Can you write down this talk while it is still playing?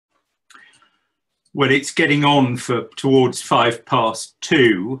Well, it's getting on for towards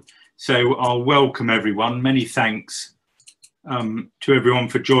 2:05, so I'll welcome everyone. Many thanks to everyone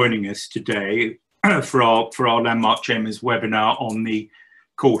for joining us today for our Landmark Chambers webinar on the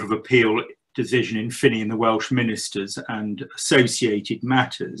Court of Appeal decision in Finney and the Welsh ministers and associated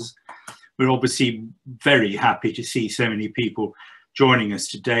matters. We're obviously very happy to see so many people joining us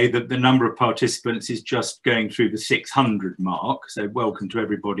today. That the number of participants is just going through the 600 mark, so welcome to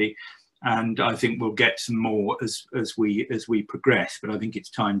everybody. And I think we'll get some more as we progress, but I think it's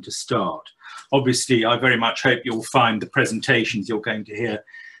time to start. Obviously, I very much hope you'll find the presentations you're going to hear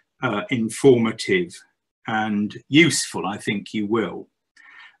informative and useful. I think you will.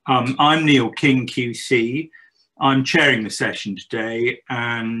 I'm Neil King QC. I'm chairing the session today,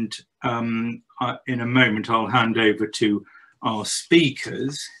 and in a moment I'll hand over to our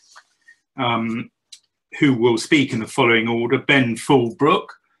speakers, who will speak in the following order: Ben Fullbrook,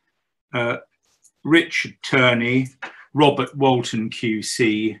 Richard Turney, Robert Walton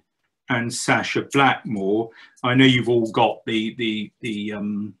QC, and Sasha Blackmore. I know you've all got the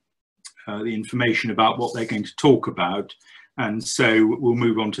information about what they're going to talk about, and so we'll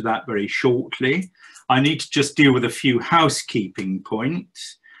move on to that very shortly. I need to just deal with a few housekeeping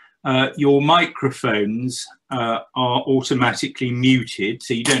points. Your microphones are automatically muted,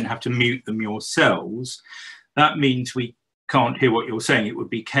 so you don't have to mute them yourselves. That means we can't hear what you're saying. It would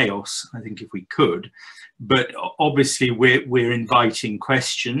be chaos, I think, if we could. But obviously we're inviting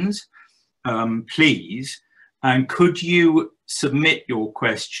questions, please. And could you submit your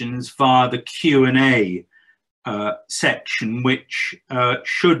questions via the Q&A section, which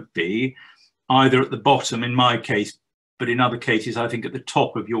should be either at the bottom in my case, but in other cases I think at the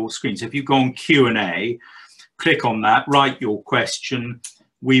top of your screen. So if you go on Q&A, click on that, write your question.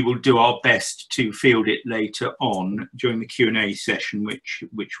 We will do our best to field it later on during the Q&A session, for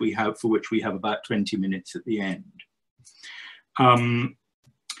which we have about 20 minutes at the end.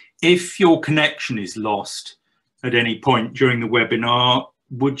 If your connection is lost at any point during the webinar,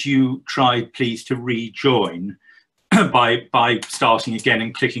 would you try, please, to rejoin by starting again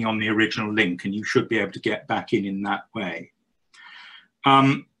and clicking on the original link, and you should be able to get back in that way.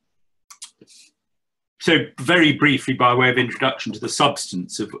 So very briefly, by way of introduction to the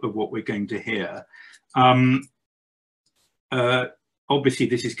substance of what we're going to hear. Obviously,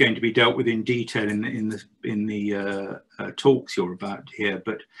 this is going to be dealt with in detail in the talks you're about to hear.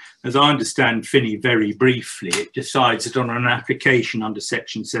 But as I understand Finney very briefly, it decides that on an application under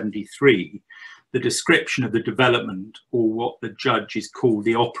Section 73, the description of the development, or what the judges call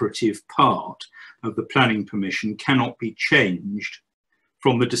the operative part of the planning permission, cannot be changed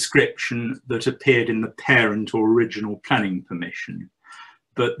from the description that appeared in the parent or original planning permission.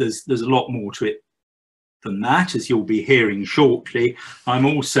 But there's a lot more to it than that, as you'll be hearing shortly. I'm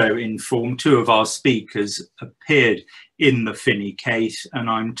also informed 2 of our speakers appeared in the Finney case, and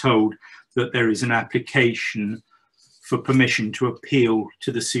I'm told that there is an application for permission to appeal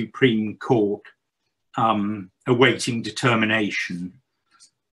to the Supreme Court, awaiting determination.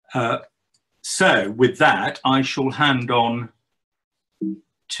 So with that, I shall hand on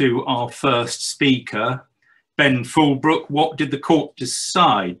to our first speaker, Ben Fullbrook. What did the court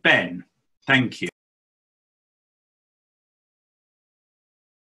decide? Ben, thank you.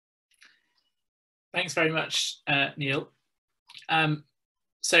 Thanks very much, Neil.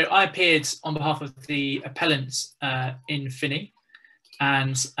 So I appeared on behalf of the appellants in Finney,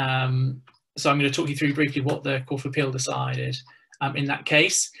 and so I'm going to talk you through briefly what the Court of Appeal decided in that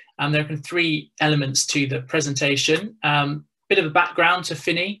case. There are 3 elements to the presentation. Bit of a background to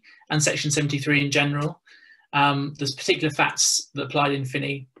Finney and Section 73 in general. There's particular facts that applied in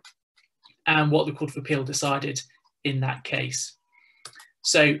Finney and what the Court of Appeal decided in that case.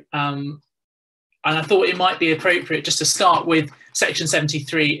 So, and I thought it might be appropriate just to start with Section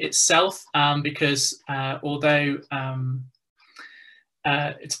 73 itself, because although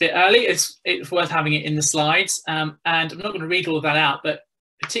it's a bit early, it's worth having it in the slides. And I'm not going to read all of that out, but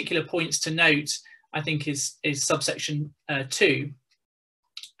particular points to note, I think, is subsection 2,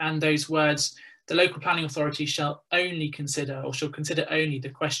 and those words: the local planning authority shall only consider, or shall consider only, the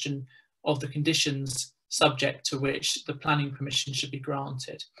question of the conditions subject to which the planning permission should be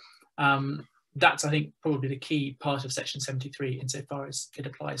granted. That's, I think, probably the key part of Section 73 insofar as it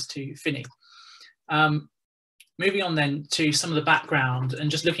applies to Finney. Moving on then to some of the background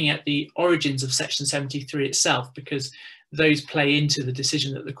and just looking at the origins of Section 73 itself, because those play into the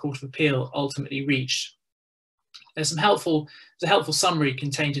decision that the Court of Appeal ultimately reached. There's a helpful summary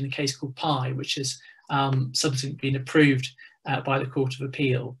contained in a case called Pye, which has subsequently been approved by the Court of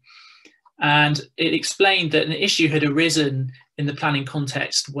Appeal. And it explained that an issue had arisen in the planning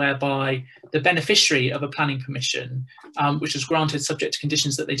context whereby the beneficiary of a planning permission, which was granted subject to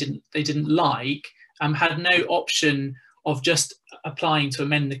conditions that they didn't like, had no option of just applying to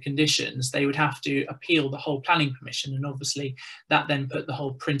amend the conditions. They would have to appeal the whole planning permission, and obviously that then put the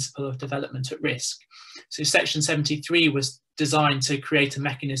whole principle of development at risk. So Section 73 was designed to create a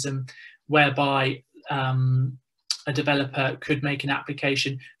mechanism whereby a developer could make an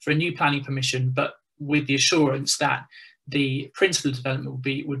application for a new planning permission, but with the assurance that the principle of development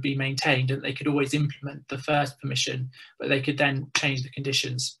would be maintained, and they could always implement the first permission, but they could then change the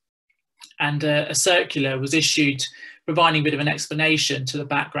conditions. And a circular was issued providing a bit of an explanation to the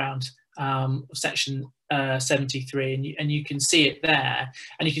background of Section 73, and you can see it there,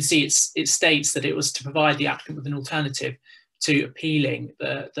 and you can see it states that it was to provide the applicant with an alternative to appealing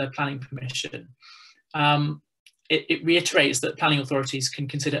the planning permission. It reiterates that planning authorities can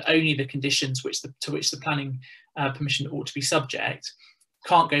consider only the conditions to which the planning permission ought to be subject,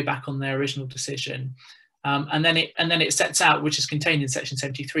 can't go back on their original decision. And then it sets out, which is contained in Section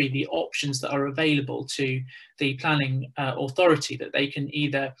 73, the options that are available to the planning authority, that they can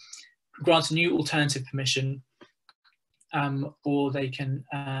either grant a new alternative permission, or they can,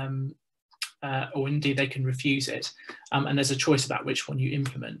 or indeed they can refuse it. And there's a choice about which one you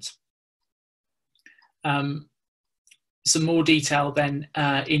implement. Some more detail then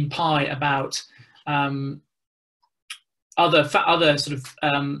in PI about other sort of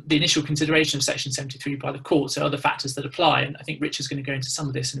the initial consideration of Section 73 by the court, so other factors that apply, and I think Richard's going to go into some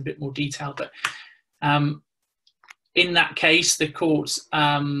of this in a bit more detail, but in that case the court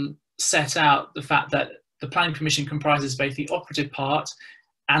set out the fact that the planning permission comprises both the operative part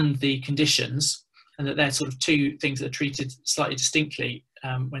and the conditions, and that they're sort of two things that are treated slightly distinctly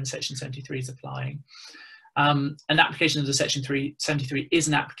when Section 73 is applying. An application under Section 73 is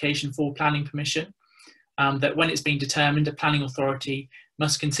an application for planning permission, that when it's being determined, a planning authority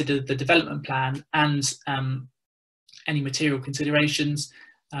must consider the development plan and any material considerations,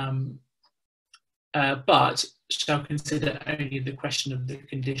 but shall consider only the question of the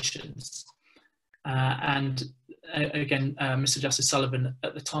conditions. And again, Mr. Justice Sullivan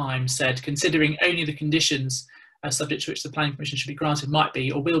at the time said, considering only the conditions subject to which the planning permission should be granted might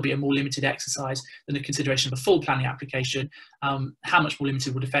be or will be a more limited exercise than the consideration of a full planning application. How much more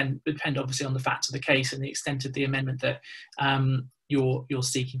limited will depend obviously on the facts of the case and the extent of the amendment that you're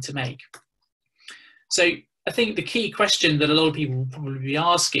seeking to make. So I think the key question that a lot of people will probably be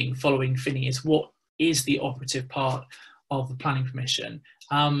asking following Finney is, what is the operative part of the planning permission?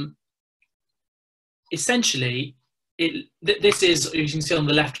 Essentially, this is, you can see on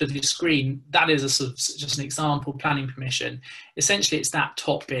the left of the screen, that is a sort of just an example planning permission. Essentially, it's that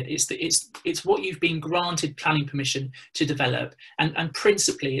top bit. It's what you've been granted planning permission to develop, and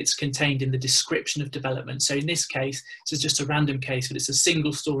principally it's contained in the description of development. So in this case, this is just a random case, but it's a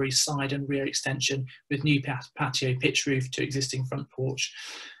single-story side and rear extension with new patio, pitch roof to existing front porch.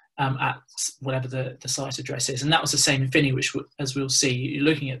 At whatever the site address is, and that was the same in Finney, which, as we'll see, you're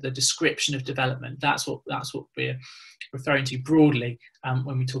looking at the description of development. That's what we're referring to broadly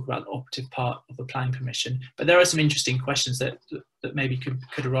when we talk about the operative part of the planning permission. But there are some interesting questions that maybe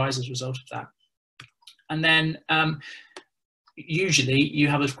could arise as a result of that. And then usually you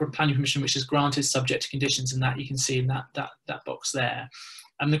have a planning permission which is granted subject to conditions, and that you can see in that box there.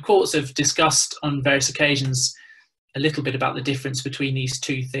 And the courts have discussed on various occasions a little bit about the difference between these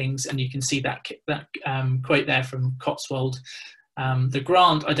two things, and you can see that quote there from Cotswold. The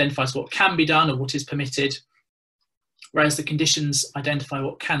grant identifies what can be done or what is permitted, whereas the conditions identify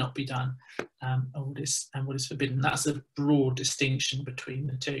what cannot be done and what is forbidden. That's a broad distinction between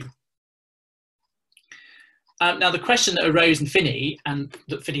the two. Now, the question that arose in Finney, and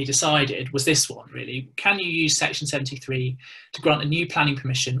that Finney decided, was this one really: can you use Section 73 to grant a new planning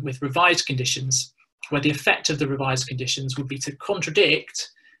permission with revised conditions, where the effect of the revised conditions would be to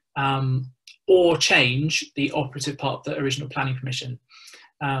contradict or change the operative part of the original planning permission?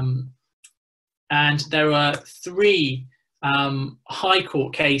 And there are three High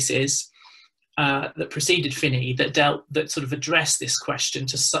Court cases that preceded Finney that sort of addressed this question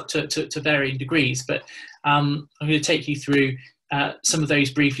to varying degrees. But I'm going to take you through some of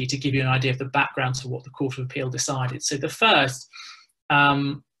those briefly to give you an idea of the background to what the Court of Appeal decided. So the first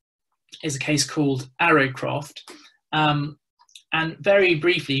is a case called Arrowcroft, and very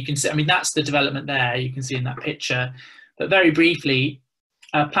briefly you can see, I mean, that's the development there, you can see in that picture, but very briefly,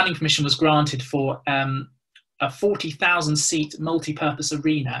 planning permission was granted for a 40,000 seat multi-purpose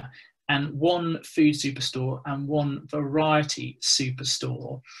arena and one food superstore and one variety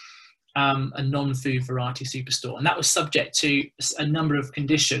superstore, a non-food variety superstore, and that was subject to a number of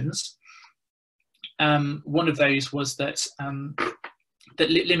conditions. one of those was that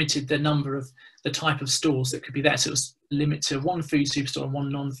limited the number of the type of stores that could be there. So it was limit to one food superstore and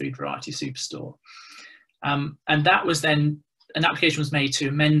one non-food variety superstore. And that was then, an application was made to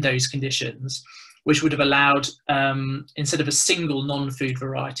amend those conditions, which would have allowed, instead of a single non-food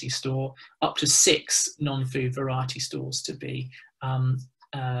variety store, up to 6 non-food variety stores to be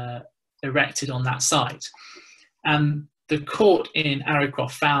erected on that site. And the court in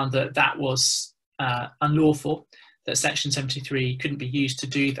Arrowcroft found that that was unlawful, that Section 73 couldn't be used to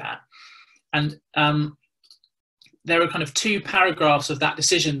do that. And there are kind of 2 paragraphs of that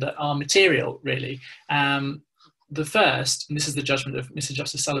decision that are material, really. The first, and this is the judgment of Mr.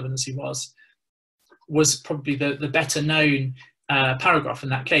 Justice Sullivan as he was probably the better known paragraph in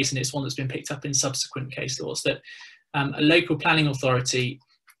that case, and it's one that's been picked up in subsequent case laws, that a local planning authority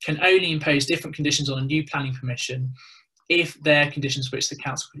can only impose different conditions on a new planning permission if they're conditions which the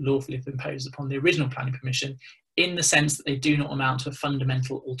council could lawfully have imposed upon the original planning permission, in the sense that they do not amount to a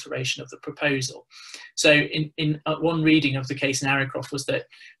fundamental alteration of the proposal. So in one reading of the case in Arrowcroft was that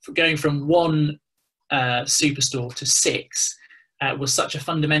going from 1 superstore to 6 was such a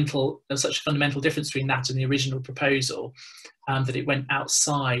fundamental difference between that and the original proposal, that it went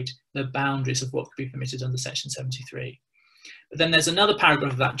outside the boundaries of what could be permitted under Section 73. But then there's another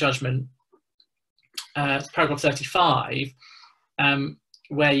paragraph of that judgment, paragraph 35,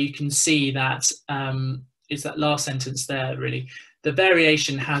 where you can see that is that last sentence there, really. The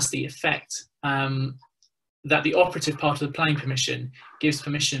variation has the effect that the operative part of the planning permission gives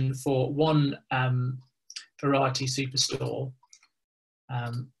permission for 1 variety superstore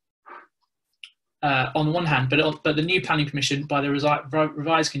on the one hand, but the new planning permission, by the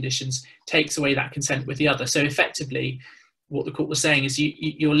revised conditions, takes away that consent with the other. So effectively, what the court was saying is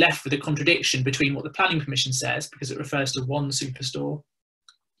you're left with a contradiction between what the planning permission says, because it refers to 1 superstore,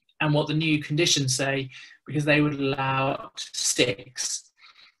 and what the new conditions say, because they would allow up to 6.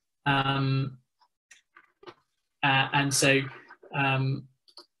 And so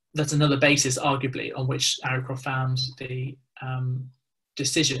that's another basis, arguably, on which Arrowcroft found the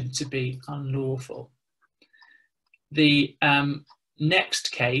decision to be unlawful. The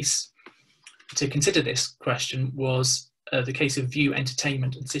next case to consider this question was the case of View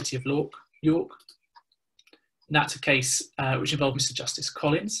Entertainment and City of York. And that's a case which involved Mr. Justice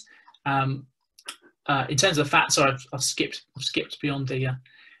Collins. In terms of the facts, sorry, I've skipped beyond the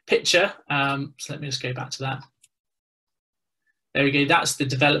picture, so let me just go back to that. There we go, that's the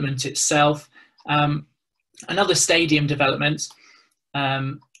development itself. Another stadium development,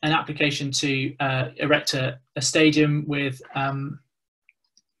 an application to erect a stadium with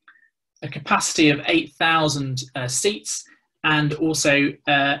a capacity of 8,000 seats, and also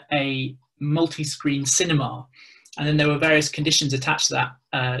a multi-screen cinema. And then there were various conditions attached to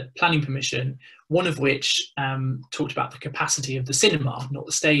that planning permission, one of which talked about the capacity of the cinema, not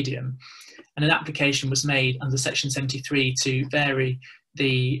the stadium. And an application was made under Section 73 to vary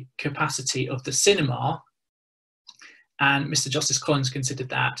the capacity of the cinema. And Mr. Justice Collins considered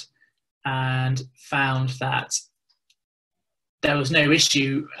that and found that there was no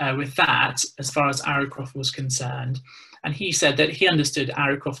issue with that as far as Arrowcroft was concerned. And he said that he understood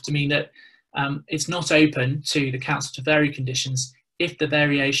Arrowcroft to mean that it's not open to the council to vary conditions if the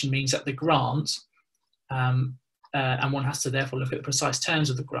variation means that the grant, and one has to therefore look at the precise terms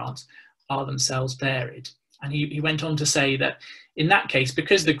of the grant, are themselves varied. And he went on to say that in that case,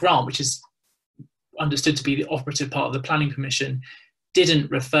 because the grant, which is understood to be the operative part of the planning permission, didn't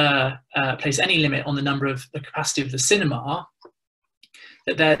place any limit on the number of the capacity of the cinema,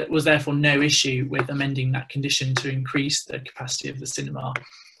 that there was therefore no issue with amending that condition to increase the capacity of the cinema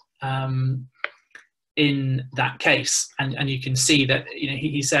in that case. And you can see that, you know,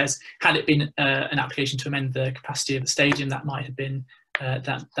 he says, had it been an application to amend the capacity of the stadium, that might have been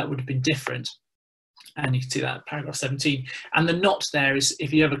that would have been different. And you can see that paragraph 17. And the not there is,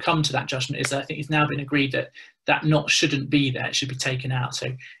 if you ever come to that judgment, is I think it's now been agreed that that not shouldn't be there, it should be taken out.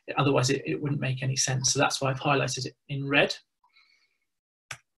 So otherwise it wouldn't make any sense. So that's why I've highlighted it in red.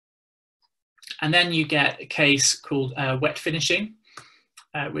 And then you get a case called wet finishing,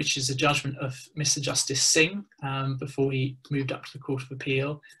 which is a judgment of Mr. Justice Singh before he moved up to the Court of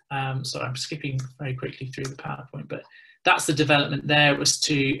Appeal. So I'm skipping very quickly through the PowerPoint, but that's the development there, was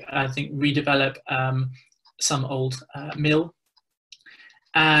to, I think, redevelop some old mill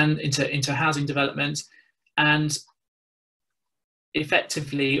and into housing development. And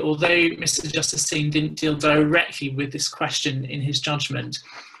effectively, although Mr. Justice Singh didn't deal directly with this question in his judgment,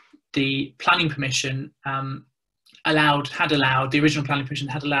 the planning permission the original planning permission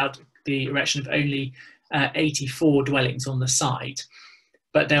had allowed the erection of only 84 dwellings on the site.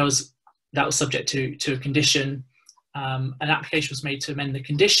 But there was that was subject to a condition. An application was made to amend the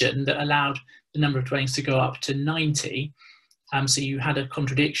condition that allowed the number of dwellings to go up to 90. So you had a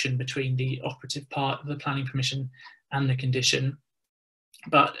contradiction between the operative part of the planning permission and the condition.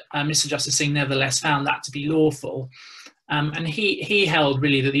 But Mr. Justice Singh nevertheless found that to be lawful. And he held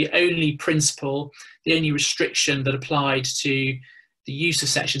really that the only principle, the only restriction that applied to the use of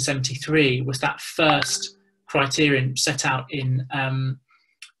Section 73 was that first criterion set out in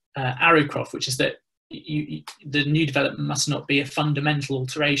Arrowcroft, which is that the new development must not be a fundamental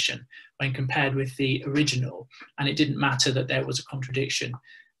alteration when compared with the original, and it didn't matter that there was a contradiction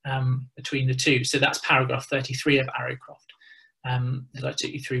between the two. So that's paragraph 33 of Arrowcroft that I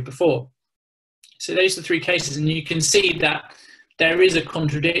took you through before. So those are the three cases, and you can see that there is a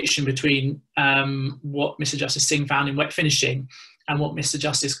contradiction between what Mr. Justice Singh found in wet finishing and what Mr.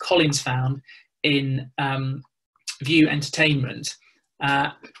 Justice Collins found in View Entertainment.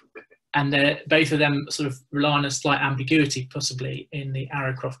 And both of them sort of rely on a slight ambiguity, possibly, in the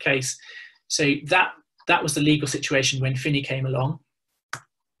Arrowcroft case. So that was the legal situation when Finney came along.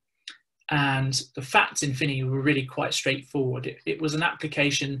 And the facts in Finney were really quite straightforward. It was an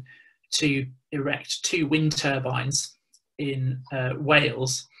application to erect 2 wind turbines in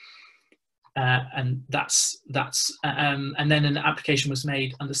Wales, and and then an application was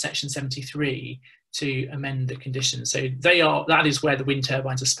made under Section 73 to amend the conditions. So that is where the wind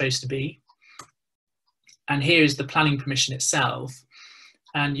turbines are supposed to be. And here is the planning permission itself.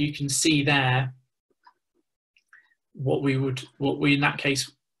 And you can see there what we in that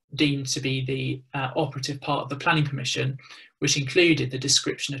case deemed to be the operative part of the planning permission, which included the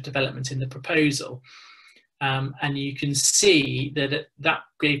description of development in the proposal. And you can see that that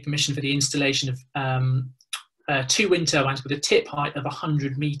gave permission for the installation of 2 wind turbines with a tip height of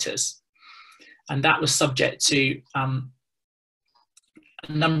 100 metres. And that was subject to a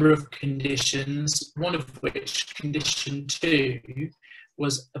number of conditions, one of which, condition 2,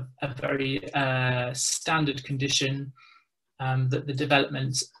 was a very standard condition that the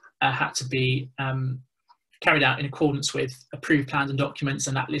development had to be carried out in accordance with approved plans and documents,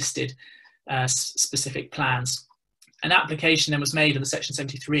 and that listed specific plans. An application then was made under Section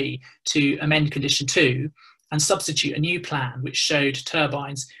 73 to amend condition 2 and substitute a new plan which showed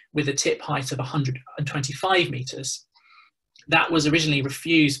turbines with a tip height of 125 metres. That was originally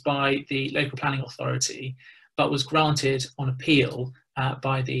refused by the local planning authority, but was granted on appeal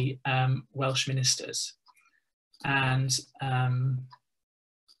by the Welsh ministers. And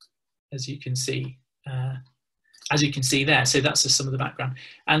as you can see there, so that's just some of the background.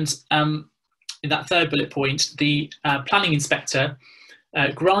 And in that third bullet point, the planning inspector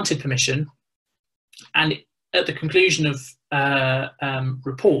granted permission, and at the conclusion of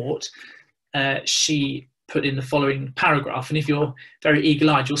report, she put in the following paragraph, and if you're very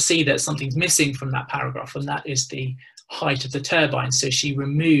eagle-eyed, you'll see that something's missing from that paragraph, and that is the height of the turbine. So she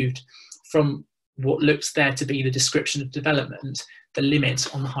removed from what looks there to be the description of development the limit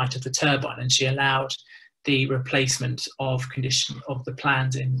on the height of the turbine, and she allowed the replacement of the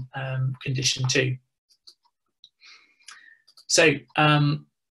plans in condition 2. So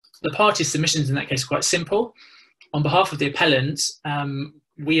the parties' submissions in that case are quite simple. On behalf of the appellant,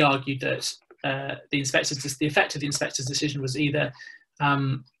 we argued that the effect of the inspector's decision was either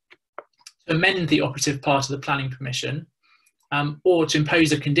to amend the operative part of the planning permission or to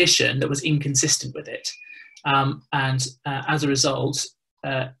impose a condition that was inconsistent with it. And as a result,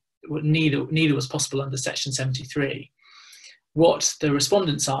 neither was possible under Section 73. What the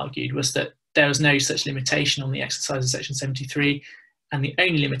respondents argued was that there was no such limitation on the exercise of Section 73, and the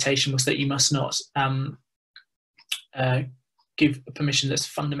only limitation was that you must not give a permission that's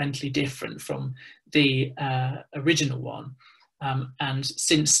fundamentally different from the original one. And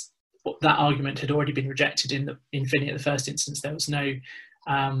since that argument had already been rejected in Finney at the first instance, there was no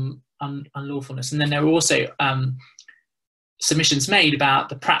unlawfulness. And then there were also submissions made about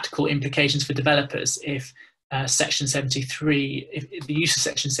the practical implications for developers if Section 73, if the use of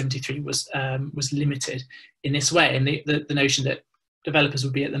Section 73 was limited in this way, and the notion that developers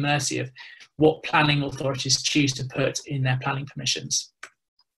would be at the mercy of what planning authorities choose to put in their planning permissions.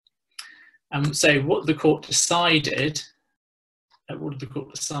 So what the court decided, what did the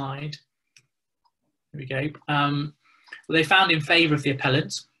court decide? Here we go. Well, they found in favour of the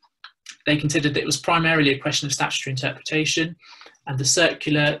appellant. They considered that it was primarily a question of statutory interpretation, and the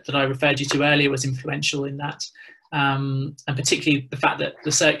circular that I referred you to earlier was influential in that, and particularly the fact that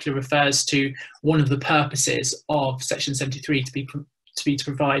the circular refers to one of the purposes of Section 73 to be to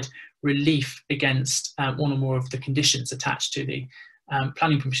provide relief against one or more of the conditions attached to the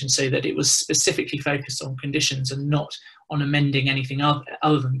planning permission, so that it was specifically focused on conditions and not on amending anything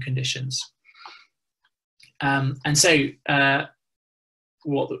other than conditions. And so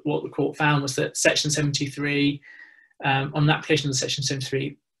what the court found was that Section 73, on an application of Section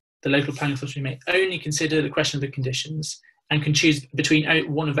 73, the local planning authority may only consider the question of the conditions and can choose between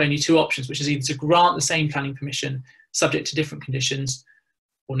one of only two options, which is either to grant the same planning permission subject to different conditions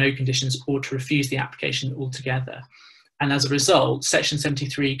or no conditions, or to refuse the application altogether. And as a result, Section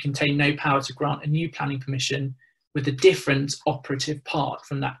 73 contained no power to grant a new planning permission with a different operative part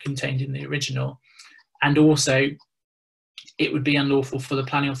from that contained in the original. And also, it would be unlawful for the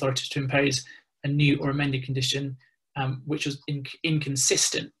planning authority to impose a new or amended condition which was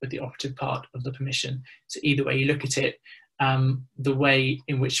inconsistent with the operative part of the permission. So either way you look at it, the way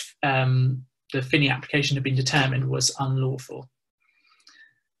in which the Finney application had been determined was unlawful.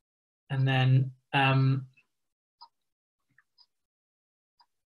 And then on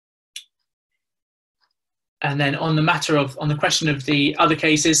the question of the other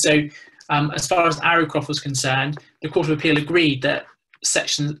cases, so as far as Arrowcroft was concerned, the Court of Appeal agreed that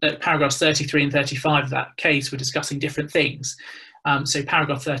paragraphs 33 and 35 of that case were discussing different things. So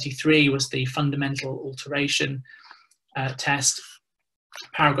paragraph 33 was the fundamental alteration test.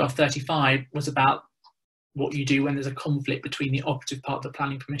 Paragraph 35 was about what you do when there's a conflict between the operative part of the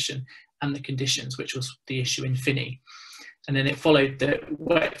planning permission and the conditions, which was the issue in Finney. And then it followed that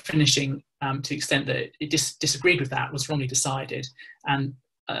wet finishing, to the extent that it disagreed with that, was wrongly decided. And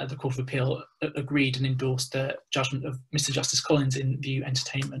the Court of Appeal agreed and endorsed the judgment of Mr. Justice Collins in View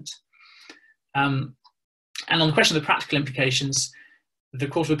Entertainment. And on the question of the practical implications, the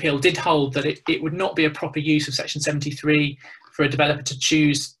Court of Appeal did hold that it would not be a proper use of Section 73 for a developer to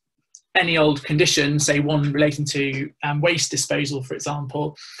choose any old condition, say one relating to waste disposal, for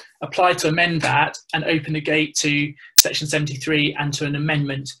example, apply to amend that and open the gate to Section 73 and to an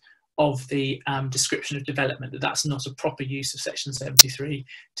amendment of the description of development. That's not a proper use of Section 73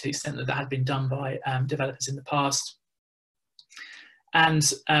 to the extent that that had been done by developers in the past.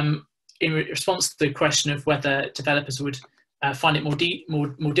 And in response to the question of whether developers would find it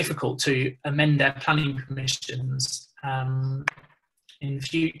more difficult to amend their planning permissions in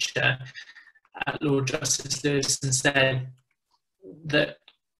future, Lord Justice Lewison said that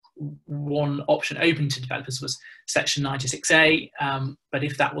one option open to developers was Section 96A, but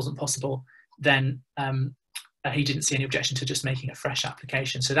if that wasn't possible, then he didn't see any objection to just making a fresh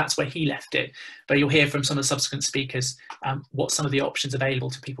application. So that's where he left it. But you'll hear from some of the subsequent speakers what some of the options available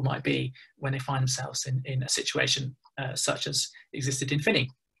to people might be when they find themselves in a situation such as existed in Finney.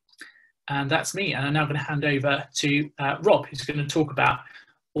 And that's me. And I'm now going to hand over to Rob, who's going to talk about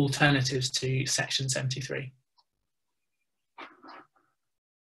alternatives to Section 73.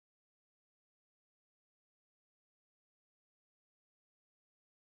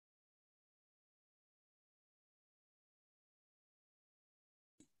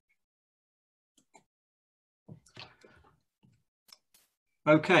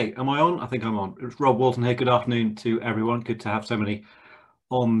 Okay, am I on? I think I'm on. It's Rob Walton here. Good afternoon to everyone. Good to have so many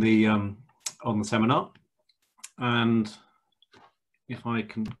on the seminar. And if I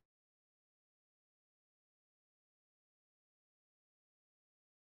can,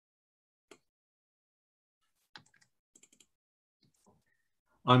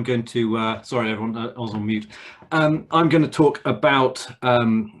 I'm going to. Sorry, everyone. I was on mute. I'm going to talk about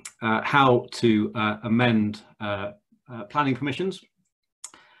how to amend planning permissions.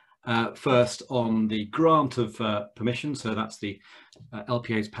 First on the grant of permission, so that's the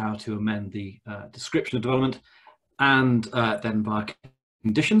LPA's power to amend the description of development, and then by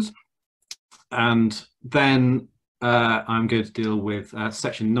conditions. And then I'm going to deal with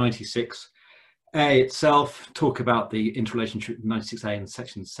Section 96A itself, talk about the interrelationship of 96A and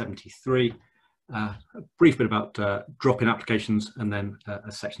Section 73, a brief bit about drop-in applications, and then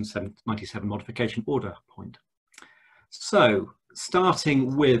a Section 97 modification order point. So,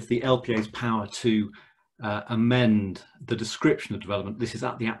 starting with the LPA's power to amend the description of development, this is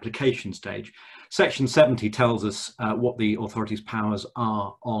at the application stage. Section 70 tells us what the authority's powers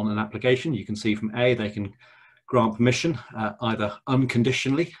are on an application. You can see from A, they can grant permission either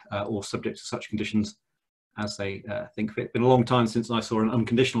unconditionally or subject to such conditions as they think fit. It's been a long time since I saw an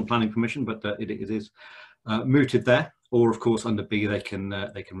unconditional planning permission, but it is mooted there. Or, of course, under B, they can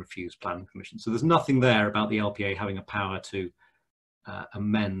refuse planning permission. So there's nothing there about the LPA having a power to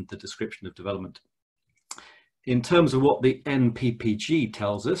amend the description of development. In terms of what the NPPG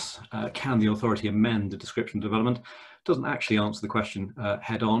tells us, can the authority amend the description of development? It doesn't actually answer the question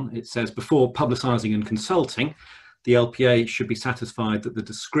head on. It says before publicising and consulting, the LPA should be satisfied that the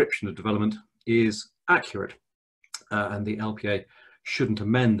description of development is accurate, and the LPA shouldn't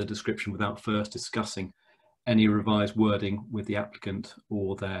amend the description without first discussing any revised wording with the applicant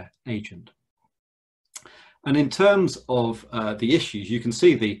or their agent. And in terms of the issues, you can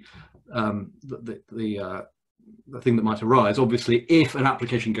see the thing that might arise. Obviously, if an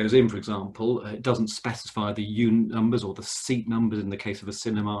application goes in, for example, it doesn't specify the unit numbers or the seat numbers in the case of a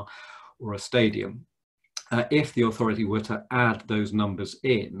cinema or a stadium. If the authority were to add those numbers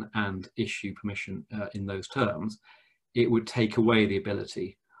in and issue permission in those terms, it would take away the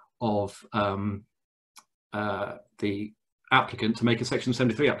ability of the applicant to make a Section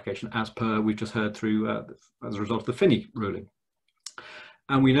 73 application, as per we've just heard through as a result of the Finney ruling.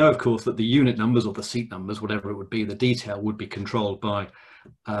 And we know, of course, that the unit numbers or the seat numbers, whatever it would be, the detail would be controlled by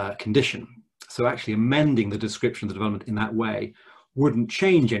condition. So actually amending the description of the development in that way wouldn't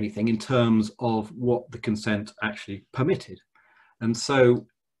change anything in terms of what the consent actually permitted. And so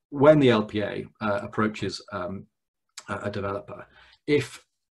when the LPA approaches a developer, if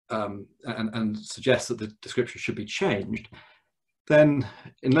and suggests that the description should be changed, then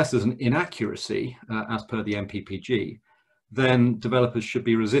unless there's an inaccuracy as per the MPPG, then developers should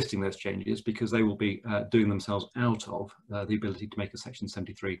be resisting those changes, because they will be doing themselves out of the ability to make a Section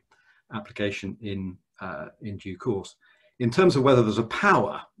 73 application in due course. In terms of whether there's a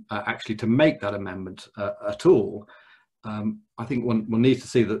power actually to make that amendment at all, I think one needs to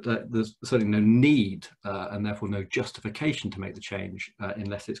see that there's certainly no need and therefore no justification to make the change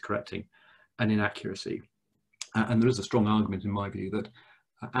unless it's correcting an inaccuracy. And there is a strong argument in my view that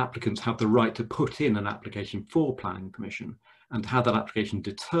applicants have the right to put in an application for planning permission and to have that application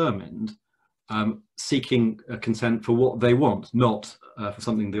determined seeking consent for what they want, not for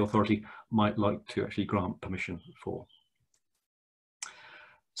something the authority might like to actually grant permission for.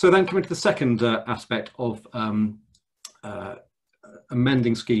 So then coming to the second aspect of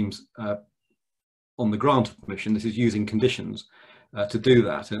amending schemes on the grant of permission, this is using conditions to do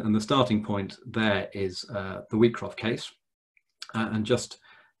that. And the starting point there is the Wheatcroft case. And just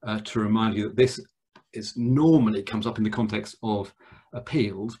to remind you that this normally comes up in the context of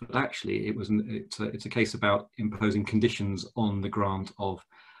appeals, but actually it's a case about imposing conditions on the grant of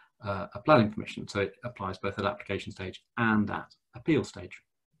a planning permission. So it applies both at application stage and at appeal stage.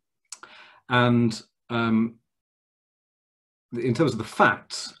 And in terms of the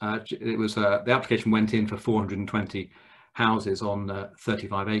facts, it was the application went in for 420 houses on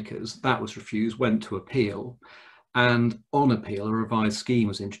 35 acres. That was refused, went to appeal, and on appeal a revised scheme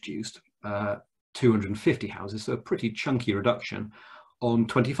was introduced, 250 houses, so a pretty chunky reduction on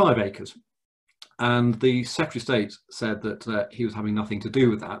 25 acres. And the Secretary of State said that he was having nothing to do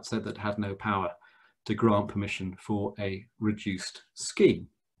with that, said that it had no power to grant permission for a reduced scheme.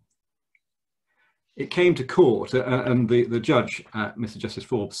 It came to court, and the judge, Mr. Justice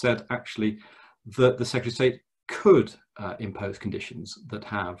Forbes, said actually that the Secretary of State could impose conditions that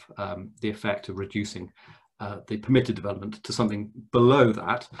have the effect of reducing the permitted development to something below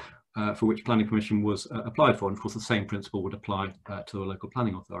that for which planning permission was applied for. And of course, the same principle would apply to the local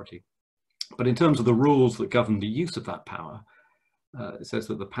planning authority. But in terms of the rules that govern the use of that power, it says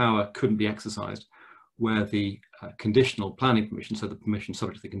that the power couldn't be exercised where the conditional planning permission, so the permission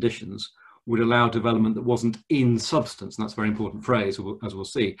subject to the conditions, would allow development that wasn't in substance, and that's a very important phrase, as we'll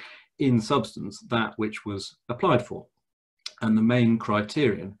see, in substance, that which was applied for. And the main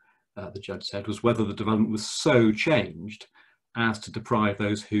criterion, the judge said, was whether the development was so changed as to deprive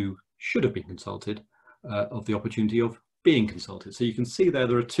those who should have been consulted of the opportunity of being consulted. So you can see there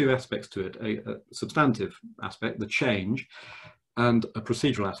are two aspects to it, a substantive aspect, the change, and a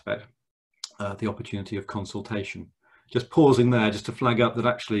procedural aspect, the opportunity of consultation. Just pausing there just to flag up that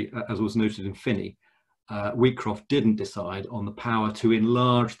actually, as was noted in Finney, Wheatcroft didn't decide on the power to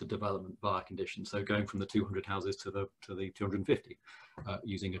enlarge the development via condition, so going from the 200 houses to the 250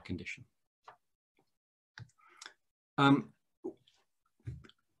 using a condition. I've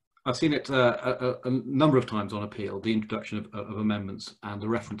seen it a number of times on appeal, the introduction of amendments and the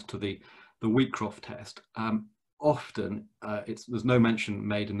reference to the Wheatcroft test. Often there's no mention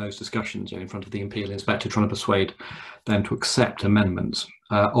made in those discussions in front of the appeal inspector trying to persuade them to accept amendments.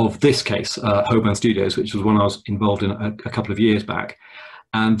 Of this case, Holborn Studios, which was one I was involved in a couple of years back,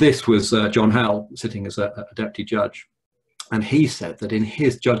 and this was John Howell sitting as a deputy judge, and he said that in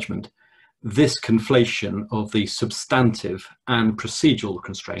his judgment this conflation of the substantive and procedural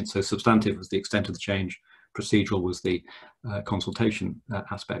constraints, so substantive was the extent of the change, procedural was the consultation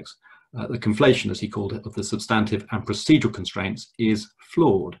aspects, the conflation, as he called it, of the substantive and procedural constraints is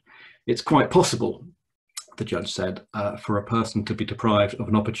flawed. It's quite possible, the judge said, for a person to be deprived of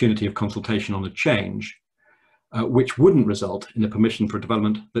an opportunity of consultation on a change, which wouldn't result in a permission for a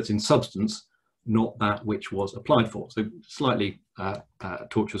development that's in substance, not that which was applied for. So slightly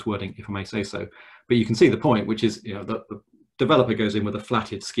tortuous wording, if I may say so, but you can see the point, which is, you know, the developer goes in with a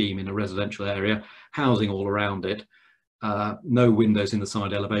flatted scheme in a residential area, housing all around it, no windows in the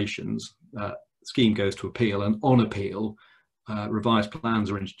side elevations. Scheme goes to appeal, and on appeal, revised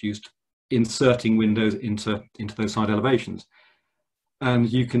plans are introduced, inserting windows into those side elevations. And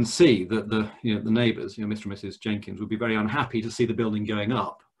you can see that the neighbours, you know, Mr. and Mrs. Jenkins, would be very unhappy to see the building going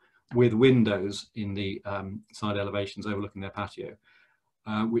up with windows in the side elevations overlooking their patio,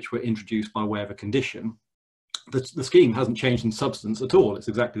 which were introduced by way of a condition. The scheme hasn't changed in substance at all. It's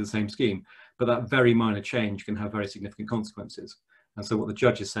exactly the same scheme, but that very minor change can have very significant consequences. And so what the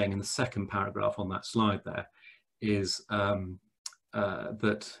judge is saying in the second paragraph on that slide there is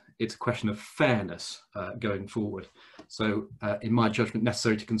that it's a question of fairness going forward. So in my judgment,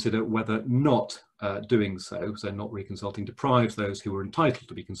 necessary to consider whether not doing so, so not reconsulting, deprives those who are entitled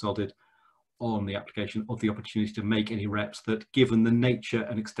to be consulted on the application of the opportunity to make any reps that, given the nature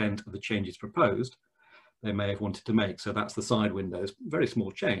and extent of the changes proposed, they may have wanted to make. So that's the side windows. Very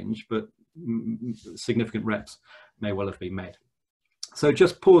small change, but significant reps may well have been made. So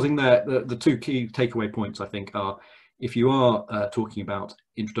just pausing there, the two key takeaway points, I think, are if you are talking about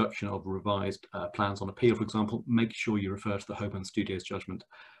introduction of revised plans on appeal, for example, make sure you refer to the Home and Studios judgment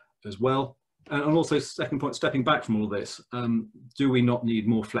as well. And also, second point, stepping back from all this, do we not need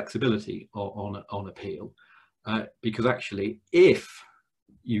more flexibility on appeal? Because actually, if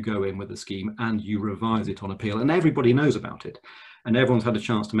you go in with a scheme and you revise it on appeal, and everybody knows about it, and everyone's had a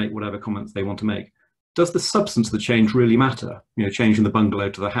chance to make whatever comments they want to make, does the substance of the change really matter? You know, changing the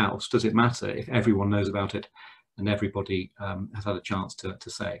bungalow to the house, does it matter if everyone knows about it and everybody has had a chance to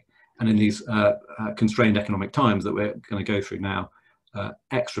say? And in these constrained economic times that we're going to go through now,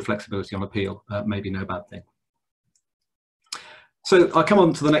 extra flexibility on appeal may be no bad thing. So I'll come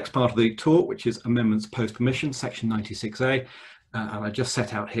on to the next part of the talk, which is amendments post permission, section 96A. And I just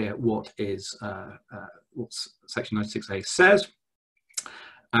set out here what section 96A says.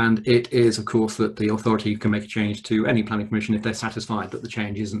 And it is, of course, that the authority can make a change to any planning permission if they're satisfied that the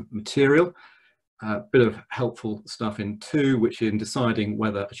change isn't material. A bit of helpful stuff in 2, which in deciding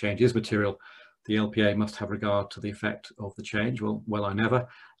whether a change is material, the LPA must have regard to the effect of the change. Well, I never.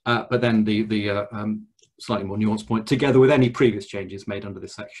 But then the slightly more nuanced point, together with any previous changes made under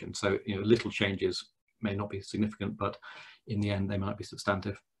this section. So, you know, little changes may not be significant, but in the end, they might be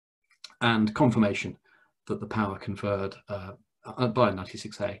substantive. And confirmation that the power conferred by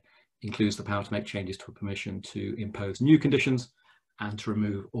 96A includes the power to make changes to a permission to impose new conditions and to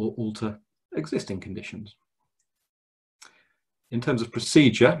remove or alter existing conditions. In terms of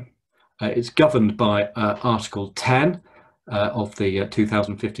procedure, it's governed by Article 10 of the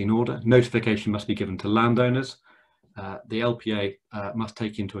 2015 order. Notification must be given to landowners. The LPA must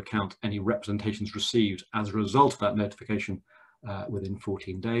take into account any representations received as a result of that notification within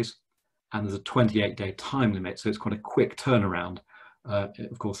 14 days. And there's a 28-day time limit, so it's quite a quick turnaround.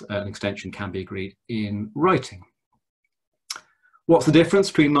 Of course, an extension can be agreed in writing. What's the difference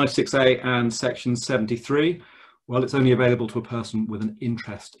between 96A and section 73? Well, it's only available to a person with an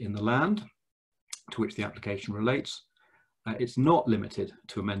interest in the land to which the application relates. It's not limited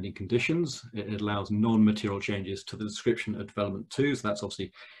to amending conditions. It allows non-material changes to the description of development 2, so that's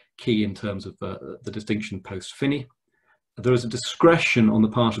obviously key in terms of the distinction post Finney. There is a discretion on the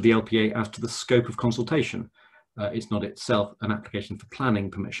part of the LPA as to the scope of consultation. It's not itself an application for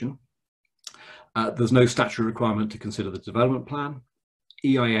planning permission. There's no statutory requirement to consider the development plan.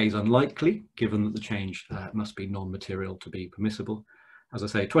 EIA is unlikely, given that the change must be non-material to be permissible. As I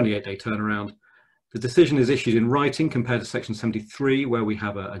say, 28-day turnaround. The decision is issued in writing compared to section 73, where we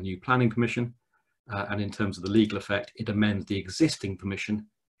have a new planning permission. And in terms of the legal effect, it amends the existing permission.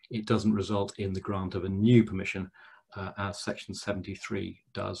 It doesn't result in the grant of a new permission, as section 73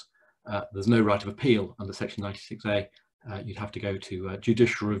 does. There's no right of appeal under section 96A. You'd have to go to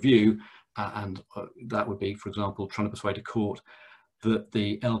judicial review, and that would be, for example, trying to persuade a court that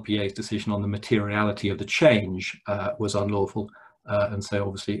the LPA's decision on the materiality of the change was unlawful. And so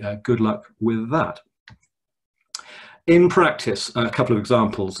obviously good luck with that. In practice, a couple of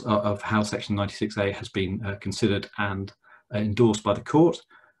examples of how section 96A has been considered and endorsed by the court.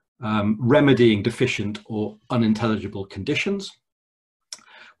 Remedying deficient or unintelligible conditions.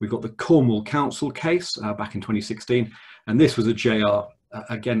 We've got the Cornwall Council case back in 2016, and this was a JR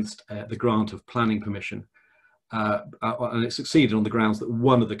against the grant of planning permission. And it succeeded on the grounds that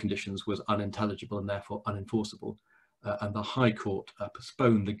one of the conditions was unintelligible and therefore unenforceable. And the High Court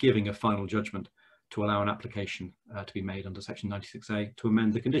postponed the giving of final judgment to allow an application to be made under section 96A to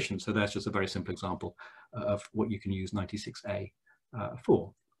amend the conditions. So there's just a very simple example of what you can use 96A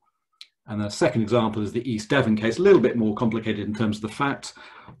for. And the second example is the East Devon case, a little bit more complicated in terms of the facts.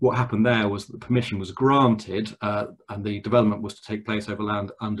 What happened there was that the permission was granted and the development was to take place over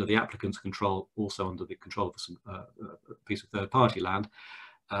land under the applicant's control, also under the control of a piece of third-party land,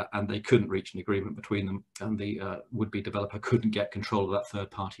 and they couldn't reach an agreement between them, and the would-be developer couldn't get control of that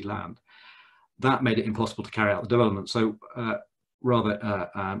third-party land. That made it impossible to carry out the development. So rather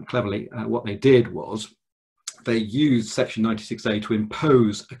cleverly, what they did was they used Section 96A to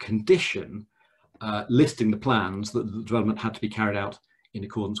impose a condition listing the plans that the development had to be carried out in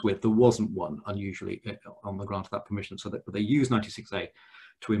accordance with. There wasn't one, unusually, on the grant of that permission. So they used 96A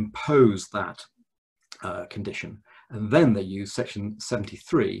to impose that condition. And then they used Section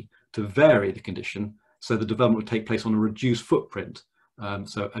 73 to vary the condition so the development would take place on a reduced footprint.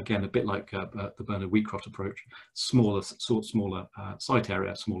 So again, a bit like the Bernard Wheatcroft approach, smaller site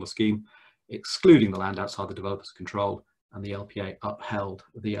area, smaller scheme, excluding the land outside the developer's control, and the LPA upheld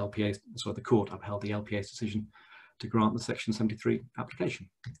the the court upheld the LPA's decision to grant the Section 73 application.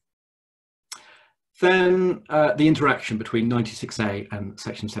 Then the interaction between 96A and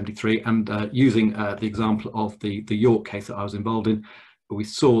Section 73, and using the example of the York case that I was involved in, we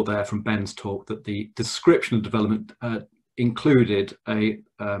saw there from Ben's talk that the description of development included a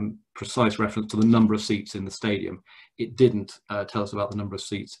precise reference to the number of seats in the stadium. It didn't tell us about the number of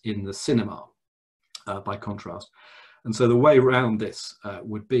seats in the cinema, by contrast. And so the way around this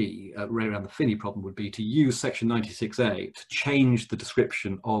would be, way around the Finney problem would be to use Section 96A to change the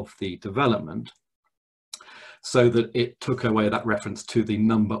description of the development so that it took away that reference to the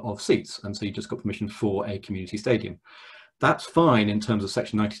number of seats. And so you just got permission for a community stadium. That's fine in terms of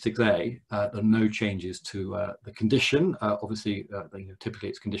Section 96A. There are no changes to the condition. Obviously, typically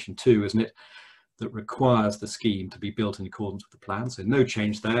it's condition 2, isn't it, that requires the scheme to be built in accordance with the plan. So no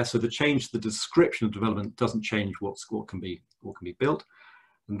change there. So the change to the description of development doesn't change what can be built.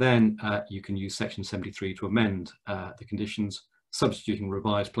 And then you can use Section 73 to amend the conditions, substituting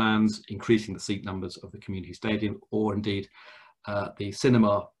revised plans, increasing the seat numbers of the community stadium, or indeed the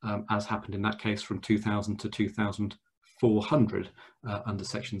cinema, as happened in that case, from 2000 to 2400 under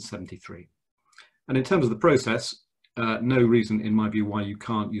Section 73. And in terms of the process, no reason in my view why you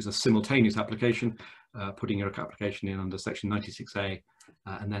can't use a simultaneous application, putting your application in under Section 96A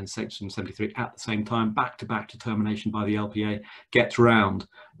and then Section 73 at the same time. Back-to-back determination by the LPA gets around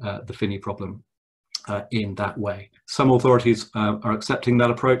the Finney problem in that way. Some authorities are accepting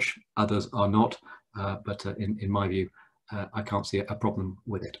that approach, others are not, but in my view, I can't see a problem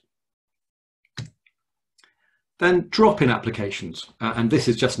with it. Then drop-in applications, and this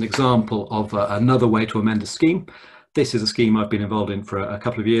is just an example of another way to amend a scheme. This is a scheme I've been involved in for a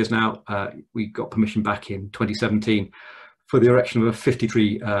couple of years now. We got permission back in 2017 for the erection of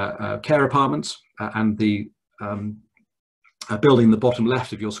 53 care apartments, and the building in the bottom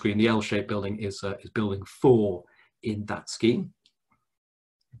left of your screen, the L-shaped building, is building 4 in that scheme.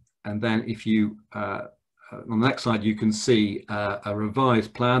 And then if you, on the next slide, you can see a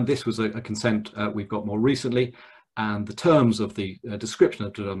revised plan. This was a consent we've got more recently, and the terms of the description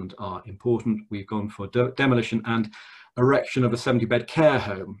of development are important. We've gone for demolition and erection of a 70-bed care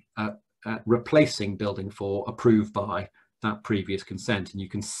home, replacing building 4 approved by that previous consent. And you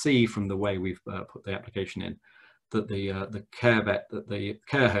can see from the way we've put the application in that the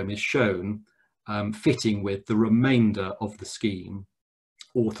care home is shown fitting with the remainder of the scheme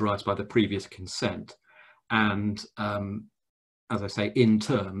authorised by the previous consent, and as I say, in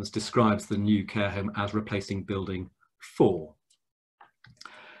terms describes the new care home as replacing building 4.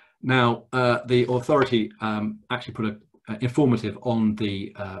 Now the authority actually put an informative on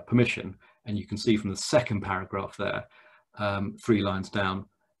the permission, and you can see from the second paragraph there, 3 lines down,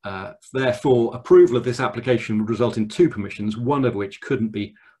 therefore approval of this application would result in 2 permissions, one of which couldn't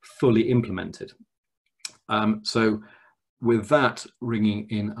be fully implemented. So with that ringing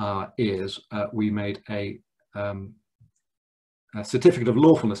in our ears, we made a certificate of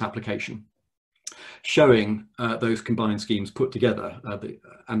lawfulness application showing those combined schemes put together,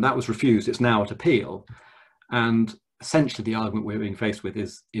 and that was refused. It's now at appeal, and essentially the argument we're being faced with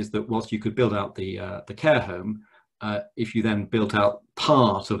is that whilst you could build out the care home, if you then built out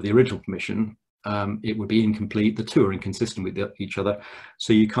part of the original permission, it would be incomplete. The 2 are inconsistent with each other,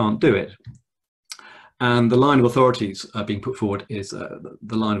 so you can't do it. And the line of authorities being put forward is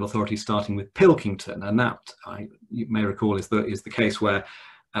the line of authority starting with Pilkington, and that, you may recall, is the case where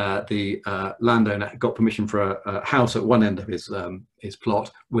the landowner got permission for a house at one end of his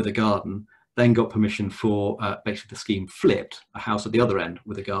plot with a garden, then got permission for basically the scheme flipped, a house at the other end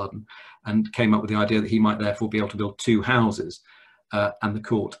with a garden, and came up with the idea that he might therefore be able to build 2 houses. And the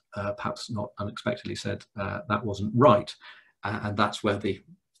court, perhaps not unexpectedly, said that wasn't right. And that's where the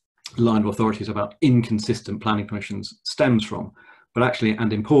line of authorities about inconsistent planning permissions stems from. But actually,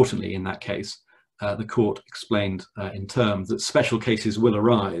 and importantly in that case, the court explained in terms that special cases will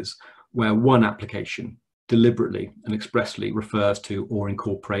arise where one application deliberately and expressly refers to or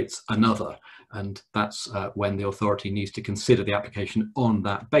incorporates another, and that's when the authority needs to consider the application on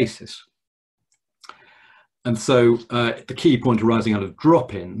that basis. And so the key point arising out of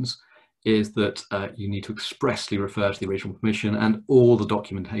drop-ins is that you need to expressly refer to the original permission, and all the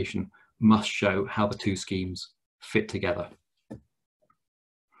documentation must show how the two schemes fit together.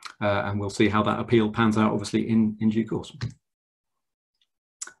 And we'll see how that appeal pans out, obviously, in due course.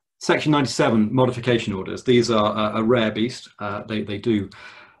 Section 97, modification orders. These are a rare beast. They do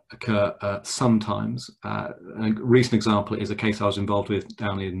occur sometimes. A recent example is a case I was involved with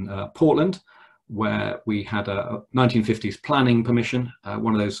down in Portland, where we had a 1950s planning permission,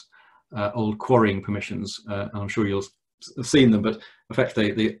 one of those old quarrying permissions. I'm sure you'll have seen them, but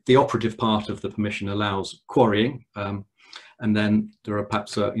effectively the operative part of the permission allows quarrying, and then there are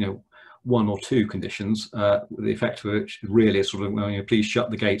perhaps one or two conditions, the effect of which really is sort of, well, please shut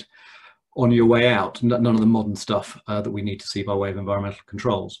the gate on your way out. None of the modern stuff that we need to see by way of environmental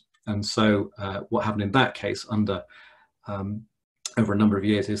controls. And so what happened in that case under over a number of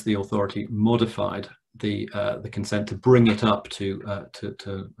years is the authority modified the consent to bring it up to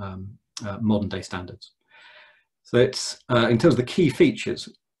modern day standards. So it's in terms of the key features,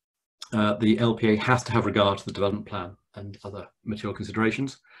 the LPA has to have regard to the development plan and other material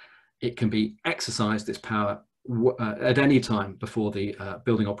considerations. It can be exercised, this power, at any time before the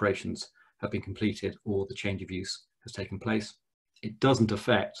building operations have been completed or the change of use has taken place. It doesn't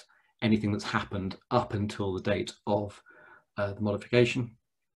affect anything that's happened up until the date of the modification,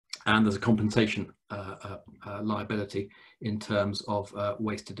 and there's a compensation liability in terms of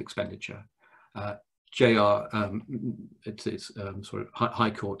wasted expenditure. It's sort of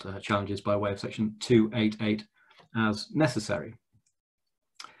High Court challenges by way of section 288 as necessary.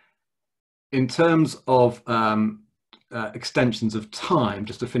 In terms of extensions of time,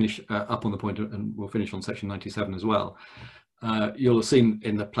 just to finish up on the point, and we'll finish on section 97 as well, you'll have seen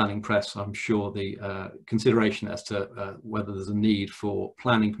in the planning press, I'm sure, the consideration as to whether there's a need for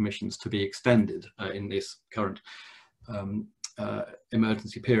planning permissions to be extended in this current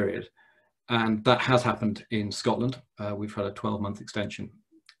emergency period. And that has happened in Scotland. We've had a 12-month extension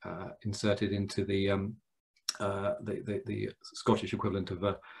inserted into the Scottish equivalent of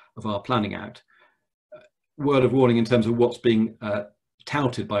our Planning Act. Word of warning in terms of what's being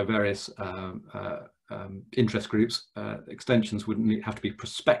touted by various interest groups, extensions would have to be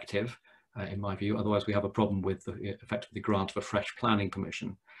prospective, in my view, otherwise we have a problem with the effectively grant of a fresh planning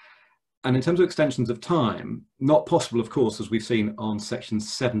permission. And in terms of extensions of time, not possible, of course, as we've seen on section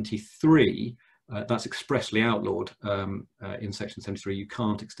 73, that's expressly outlawed in section 73, you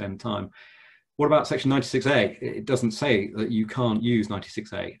can't extend time. What about section 96A? It doesn't say that you can't use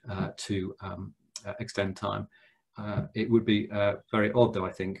 96A to extend time. It would be very odd, though,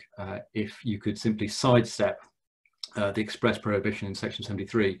 I think, if you could simply sidestep the express prohibition in section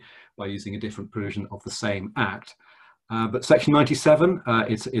 73 by using a different provision of the same act. But section 97,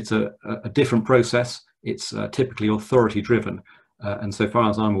 it's a different process. It's typically authority driven. And so far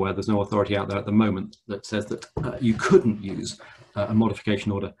as I'm aware, there's no authority out there at the moment that says that you couldn't use a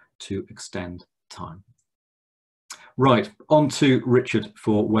modification order to extend time. Right, on to Richard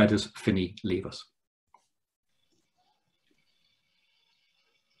for where does Finney leave us?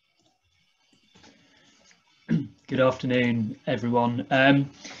 Good afternoon, everyone.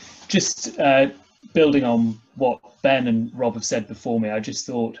 Just building on what Ben and Rob have said before me, I just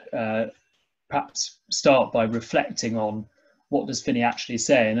thought perhaps start by reflecting on what does Finney actually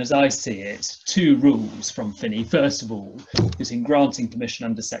say. And as I see it, two rules from Finney. First of all, is in granting permission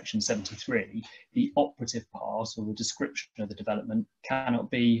under section 73, the operative part or the description of the development cannot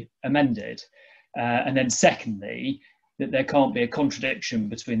be amended. And then secondly, that there can't be a contradiction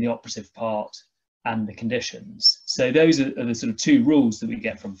between the operative part and the conditions. So those are the sort of two rules that we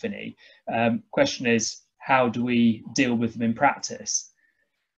get from Finney. Question is, how do we deal with them in practice?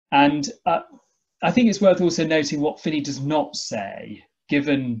 And I think it's worth also noting what Finney does not say,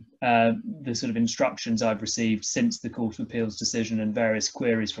 given the sort of instructions I've received since the Court of Appeal's decision and various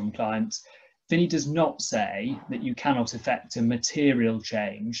queries from clients. Finney does not say that you cannot effect a material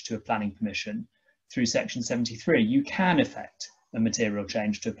change to a planning permission through section 73. You can effect a material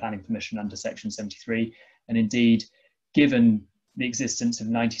change to a planning permission under section 73, and indeed, given the existence of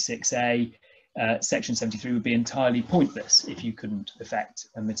 96A, section 73 would be entirely pointless if you couldn't effect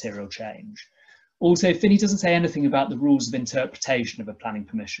a material change. Also, Finney doesn't say anything about the rules of interpretation of a planning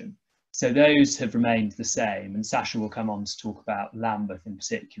permission. So those have remained the same, and Sasha will come on to talk about Lambeth in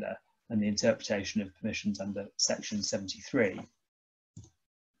particular and the interpretation of permissions under section 73.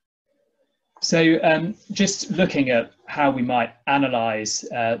 So just looking at how we might analyse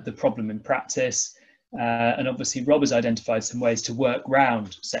the problem in practice, and obviously Rob has identified some ways to work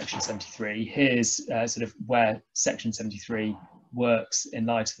round section 73. Here's sort of where section 73 works in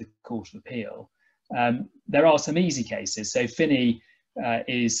light of the Court of Appeal. There are some easy cases. So Finney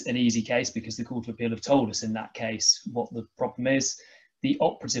is an easy case because the Court of Appeal have told us in that case what the problem is. The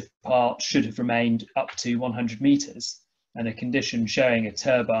operative part should have remained up to 100 metres, and a condition showing a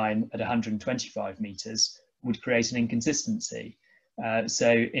turbine at 125 metres would create an inconsistency.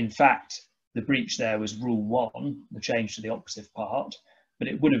 So in fact, the breach there was rule 1, the change to the operative part, but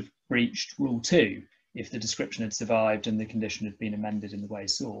it would have breached rule 2 if the description had survived and the condition had been amended in the way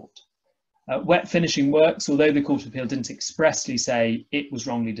sought. Wet finishing works, although the Court of Appeal didn't expressly say it was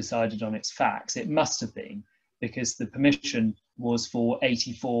wrongly decided on its facts, it must have been, because the permission was for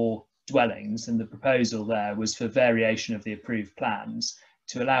 84 dwellings and the proposal there was for variation of the approved plans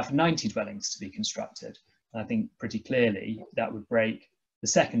to allow for 90 dwellings to be constructed. And I think pretty clearly that would break the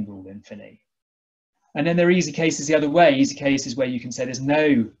second rule in Finney. And then there are easy cases the other way, easy cases where you can say there's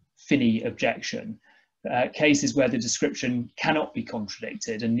no Finney objection, cases where the description cannot be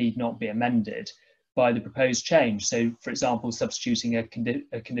contradicted and need not be amended by the proposed change. So, for example, substituting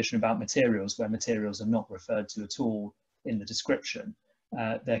a condition about materials where materials are not referred to at all in the description,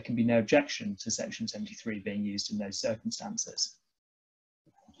 there can be no objection to section 73 being used in those circumstances.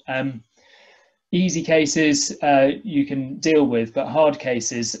 Easy cases you can deal with, but hard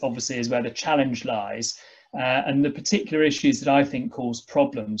cases obviously is where the challenge lies. And the particular issues that I think cause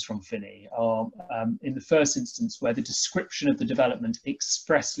problems from Finney are in the first instance where the description of the development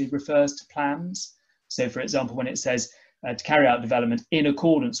expressly refers to plans. So for example, when it says to carry out development in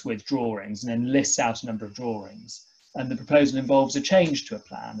accordance with drawings and then lists out a number of drawings, and the proposal involves a change to a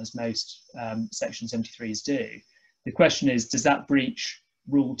plan, as most section 73s do. The question is, does that breach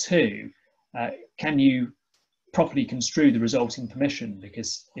rule 2? Can you properly construe the resulting permission?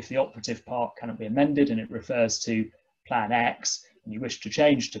 Because if the operative part cannot be amended and it refers to plan X and you wish to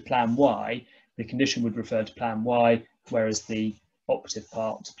change to plan Y, the condition would refer to plan Y, whereas the operative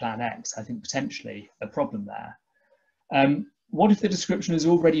part to plan X. I think potentially a problem there. What if the description has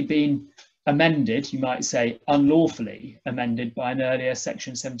already been amended, you might say unlawfully amended by an earlier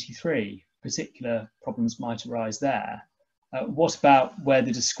section 73? Particular problems might arise there. What about where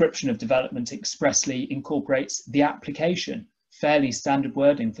the description of development expressly incorporates the application? Fairly standard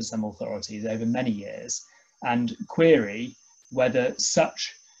wording for some authorities over many years, and query whether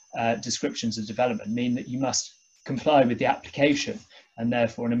such descriptions of development mean that you must comply with the application, and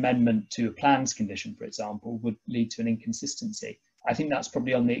therefore an amendment to a plans condition, for example, would lead to an inconsistency. I think that's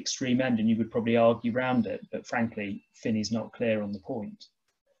probably on the extreme end and you would probably argue around it, but frankly, Finney's not clear on the point.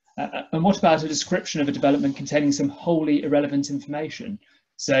 And what about a description of a development containing some wholly irrelevant information?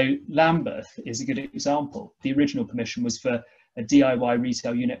 So Lambeth is a good example. The original permission was for a DIY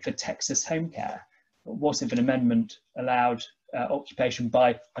retail unit for Texas home care. What if an amendment allowed occupation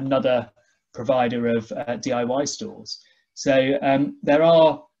by another provider of DIY stores? So there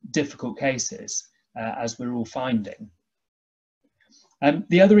are difficult cases, as we're all finding.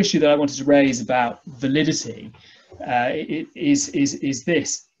 The other issue that I wanted to raise about validity is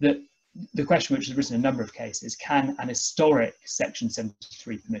this, that the question which has arisen in a number of cases, can an historic section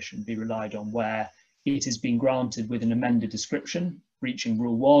 73 permission be relied on where it has been granted with an amended description, breaching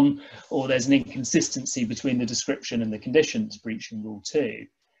rule 1, or there's an inconsistency between the description and the conditions, breaching rule 2?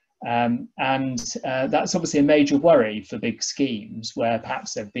 That's obviously a major worry for big schemes where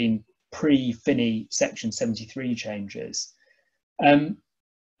perhaps there have been pre-Finney section 73 changes.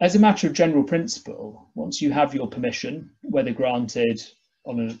 As a matter of general principle, once you have your permission, whether granted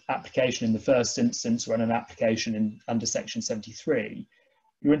on an application in the first instance or on an application under section 73,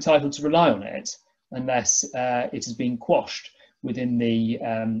 you're entitled to rely on it unless it has been quashed within the,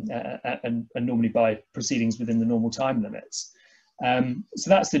 and normally by proceedings within the normal time limits. So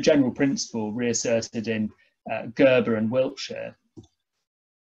that's the general principle reasserted in Gerber and Wiltshire.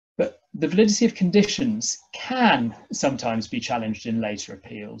 But the validity of conditions can sometimes be challenged in later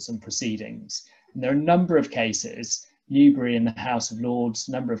appeals and proceedings. And there are a number of cases, Newbury in the House of Lords,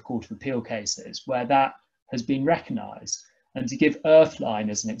 a number of Court of Appeal cases, where that has been recognised. And to give Earthline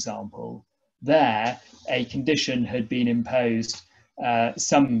as an example, there a condition had been imposed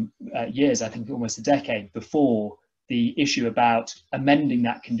some years, I think almost a decade before the issue about amending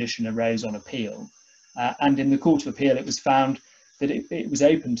that condition arose on appeal. And in the Court of Appeal, it was found that it was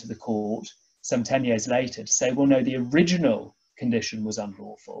open to the court some 10 years later to say, well, no, the original condition was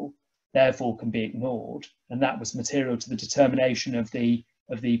unlawful, therefore can be ignored, and that was material to the determination of the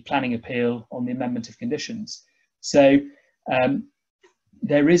planning appeal on the amendment of conditions. So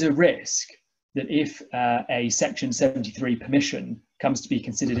there is a risk that if a Section 73 permission comes to be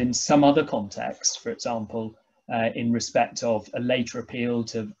considered in some other context, for example, in respect of a later appeal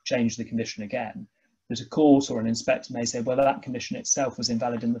to change the condition again, that a court or an inspector may say, well, that condition itself was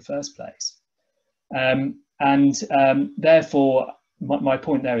invalid in the first place. Therefore, my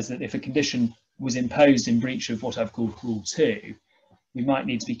point there is that if a condition was imposed in breach of what I've called Rule 2, we might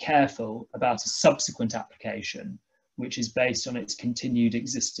need to be careful about a subsequent application which is based on its continued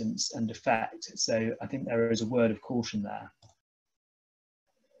existence and effect. So I think there is a word of caution there.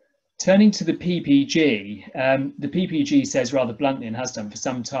 Turning to the PPG, the PPG says rather bluntly, and has done for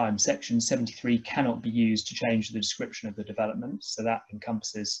some time, Section 73 cannot be used to change the description of the development. So that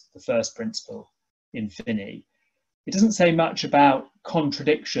encompasses the first principle in Finney. It doesn't say much about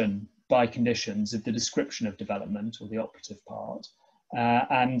contradiction by conditions of the description of development, or the operative part,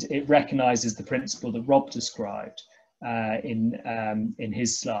 and it recognises the principle that Rob described in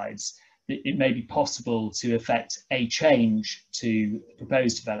his slides. It may be possible to effect a change to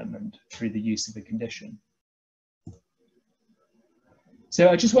proposed development through the use of a condition. So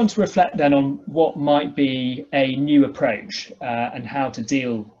I just want to reflect then on what might be a new approach and how to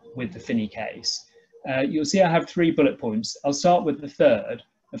deal with the Finney case. You'll see I have 3 bullet points. I'll start with the third.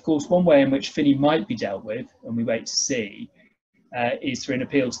 Of course, one way in which Finney might be dealt with, and we wait to see, is through an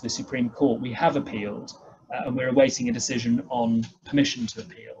appeal to the Supreme Court. We have appealed, and we're awaiting a decision on permission to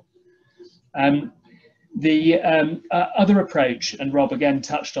appeal. The other approach, and Rob again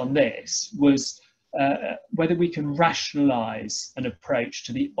touched on this, was whether we can rationalise an approach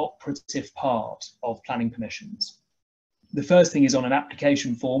to the operative part of planning permissions. The first thing is on an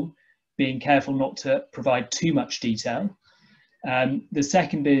application form, being careful not to provide too much detail. The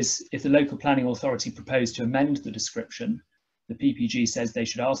second is if the local planning authority proposed to amend the description, the PPG says they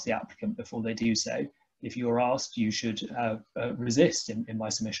should ask the applicant before they do so. If you're asked, you should resist in my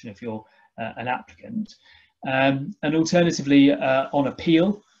submission if you're an applicant. And alternatively, on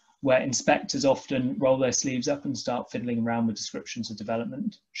appeal, where inspectors often roll their sleeves up and start fiddling around with descriptions of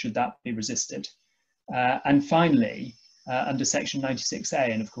development, should that be resisted? And finally, under Section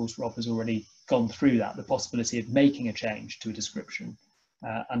 96A, and of course Rob has already gone through that, the possibility of making a change to a description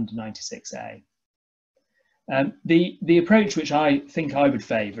under 96A. The approach which I think I would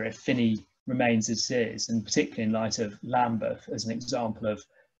favour if Finney remains as it is, and particularly in light of Lambeth as an example of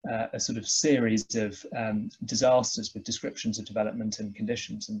a sort of series of disasters with descriptions of development and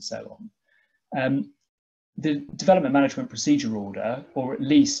conditions and so on. The Development Management Procedure Order, or at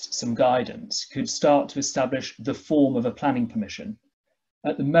least some guidance, could start to establish the form of a planning permission.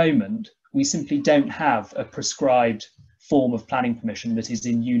 At the moment, we simply don't have a prescribed form of planning permission that is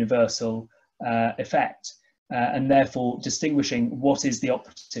in universal effect. And therefore, distinguishing what is the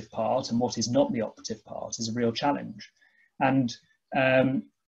operative part and what is not the operative part is a real challenge. And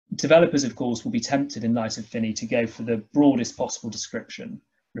developers, of course, will be tempted in light of Finney to go for the broadest possible description,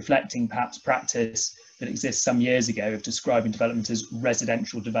 reflecting perhaps practice that exists some years ago of describing development as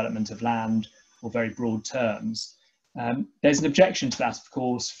residential development of land, or very broad terms. There's an objection to that, of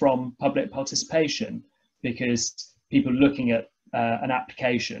course, from public participation, because people looking at an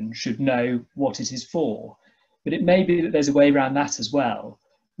application should know what it is for. But it may be that there's a way around that as well,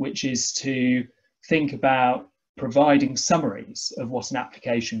 which is to think about providing summaries of what an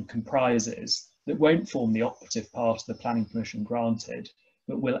application comprises that won't form the operative part of the planning permission granted,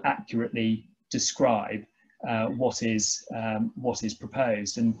 but will accurately describe what is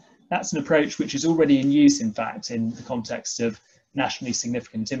proposed. And that's an approach which is already in use, in fact, in the context of nationally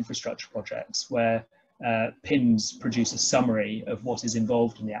significant infrastructure projects, where PINs produce a summary of what is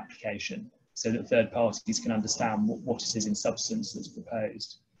involved in the application, so that third parties can understand what it is in substance that's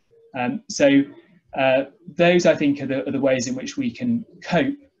proposed. So those, I think, are the ways in which we can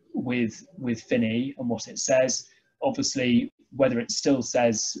cope with Finney and what it says. Obviously, whether it still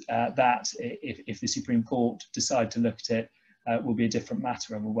says that, if the Supreme Court decide to look at it, will be a different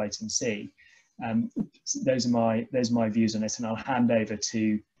matter, and we'll wait and see. Those are my views on it, and I'll hand over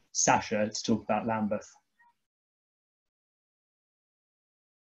to Sasha to talk about Lambeth.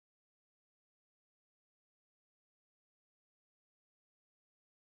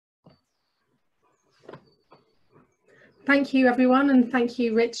 Thank you, everyone, and thank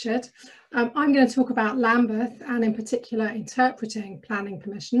you, Richard. I'm going to talk about Lambeth, and in particular interpreting planning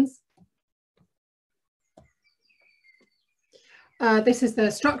permissions. This is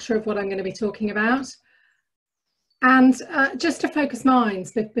the structure of what I'm going to be talking about. And just to focus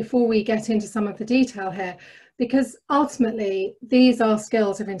minds before we get into some of the detail here, because ultimately these are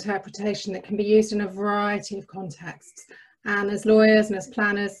skills of interpretation that can be used in a variety of contexts. And as lawyers and as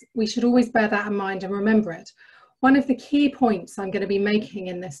planners, we should always bear that in mind and remember it. One of the key points I'm going to be making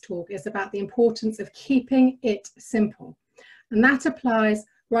in this talk is about the importance of keeping it simple. And that applies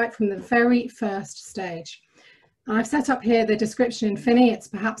right from the very first stage. I've set up here the description in Finney. It's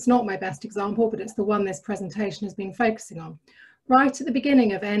perhaps not my best example, but it's the one this presentation has been focusing on. Right at the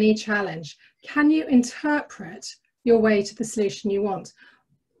beginning of any challenge, can you interpret your way to the solution you want?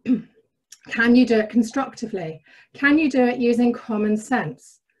 Can you do it constructively? Can you do it using common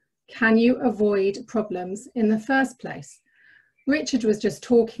sense? Can you avoid problems in the first place? Richard was just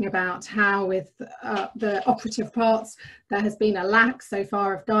talking about how with the operative parts, there has been a lack so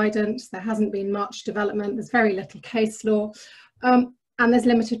far of guidance, there hasn't been much development, there's very little case law, and there's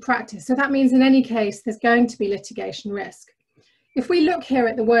limited practice. So that means in any case, there's going to be litigation risk. If we look here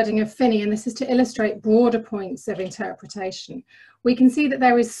at the wording of Finney, and this is to illustrate broader points of interpretation, we can see that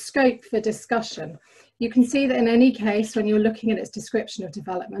there is scope for discussion. You can see that in any case, when you're looking at its description of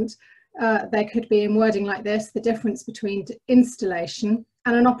development, there could be in wording like this, the difference between installation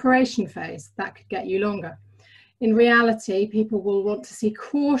and an operation phase. That could get you longer. In reality, people will want to see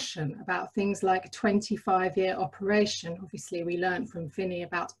caution about things like a 25-year operation. Obviously, we learned from Finney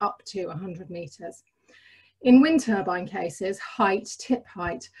about up to 100 metres. In wind turbine cases, height, tip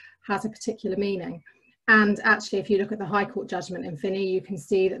height, has a particular meaning. And actually, if you look at the High Court judgment in Finney, you can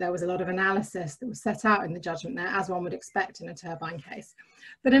see that there was a lot of analysis that was set out in the judgment there, as one would expect in a turbine case.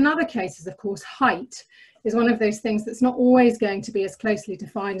 But in other cases, of course, height is one of those things that's not always going to be as closely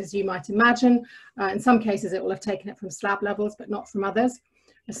defined as you might imagine. In some cases, it will have taken it from slab levels, but not from others.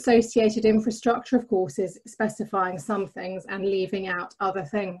 Associated infrastructure, of course, is specifying some things and leaving out other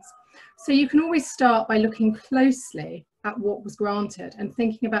things. So you can always start by looking closely at what was granted and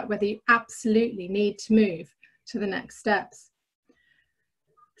thinking about whether you absolutely need to move to the next steps.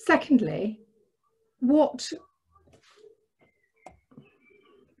 Secondly,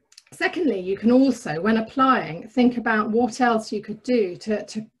 you can also, when applying, think about what else you could do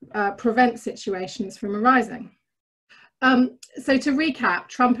to prevent situations from arising. So to recap,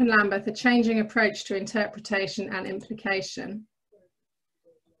 Trump and Lambeth are changing approach to interpretation and implication.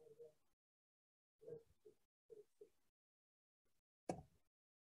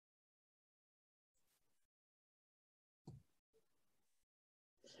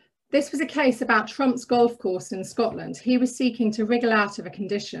 This was a case about Trump's golf course in Scotland. He was seeking to wriggle out of a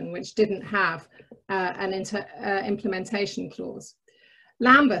condition which didn't have an implementation clause.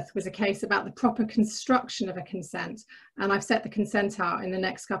 Lambeth was a case about the proper construction of a consent, and I've set the consent out in the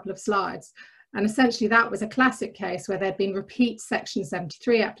next couple of slides. And essentially that was a classic case where there'd been repeat Section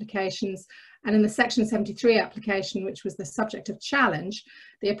 73 applications, and in the Section 73 application, which was the subject of challenge,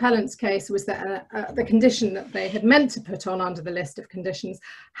 the appellant's case was that the condition that they had meant to put on under the list of conditions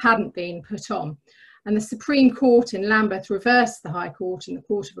hadn't been put on. And the Supreme Court in Lambeth reversed the High Court and the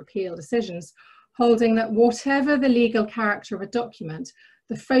Court of Appeal decisions, holding that whatever the legal character of a document,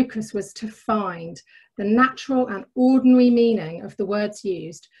 the focus was to find the natural and ordinary meaning of the words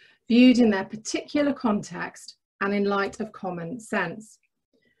used, viewed in their particular context and in light of common sense.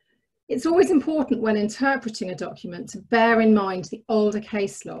 It's always important when interpreting a document to bear in mind the older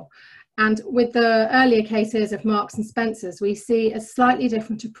case law. And with the earlier cases of Marks and Spencers, we see a slightly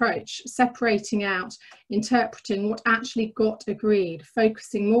different approach, separating out interpreting what actually got agreed,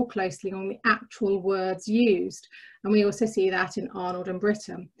 focusing more closely on the actual words used. And we also see that in Arnold and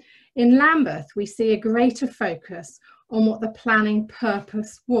Brittam. In Lambeth, we see a greater focus on what the planning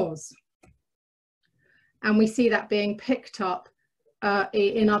purpose was. And we see that being picked up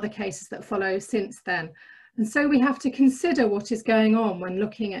in other cases that follow since then. And so we have to consider what is going on when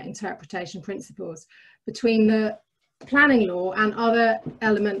looking at interpretation principles between the planning law and other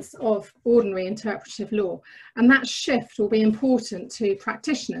elements of ordinary interpretive law. And that shift will be important to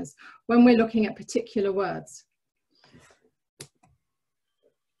practitioners when we're looking at particular words.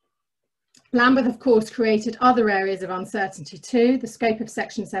 Lambeth, of course, created other areas of uncertainty too, the scope of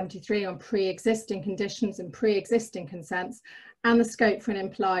Section 73 on pre-existing conditions and pre-existing consents, and the scope for an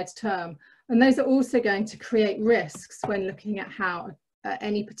implied term. And those are also going to create risks when looking at how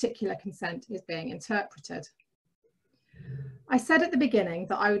any particular consent is being interpreted. I said at the beginning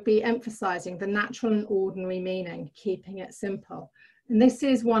that I would be emphasising the natural and ordinary meaning, keeping it simple. And this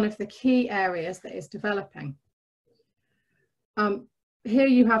is one of the key areas that is developing. Here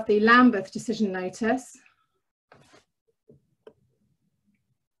you have the Lambeth decision notice.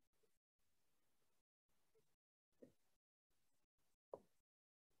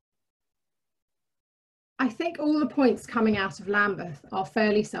 I think all the points coming out of Lambeth are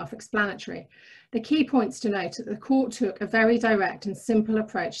fairly self-explanatory. The key points to note are that the court took a very direct and simple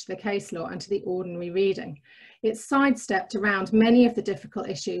approach to the case law and to the ordinary reading. It sidestepped around many of the difficult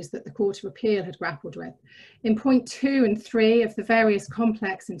issues that the Court of Appeal had grappled with. In point 2 and 3 of the various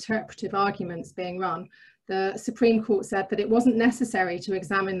complex interpretive arguments being run, the Supreme Court said that it wasn't necessary to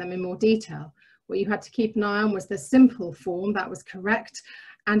examine them in more detail. What you had to keep an eye on was the simple form that was correct,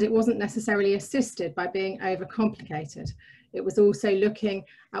 and it wasn't necessarily assisted by being overcomplicated. It was also looking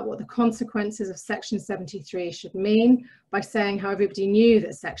at what the consequences of Section 73 should mean by saying how everybody knew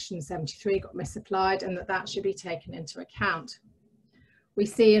that Section 73 got misapplied and that that should be taken into account. We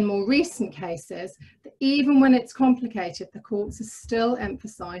see in more recent cases that even when it's complicated, the courts are still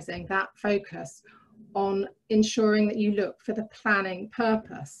emphasising that focus on ensuring that you look for the planning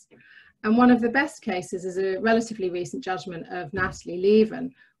purpose. And one of the best cases is a relatively recent judgment of Natalie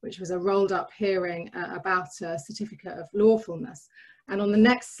Leven, which was a rolled up hearing about a certificate of lawfulness. And on the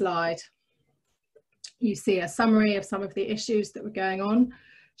next slide, you see a summary of some of the issues that were going on.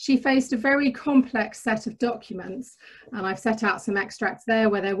 She faced a very complex set of documents, and I've set out some extracts there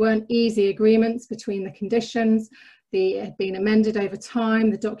where there weren't easy agreements between the conditions. They had been amended over time.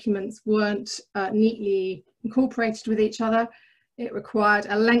 The documents weren't neatly incorporated with each other. It required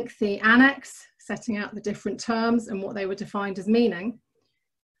a lengthy annex setting out the different terms and what they were defined as meaning.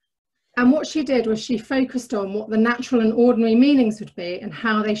 And what she did was she focused on what the natural and ordinary meanings would be and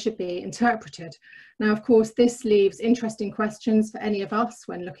how they should be interpreted. Now, of course, this leaves interesting questions for any of us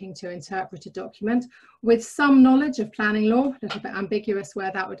when looking to interpret a document. With some knowledge of planning law, a little bit ambiguous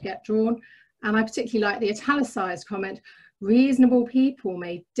where that would get drawn. And I particularly like the italicized comment, reasonable people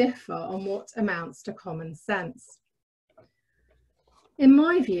may differ on what amounts to common sense. In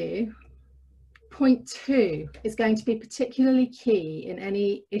my view, point 2 is going to be particularly key in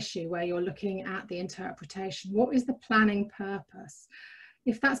any issue where you're looking at the interpretation. What is the planning purpose?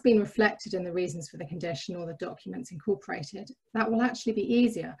 If that's been reflected in the reasons for the condition or the documents incorporated, that will actually be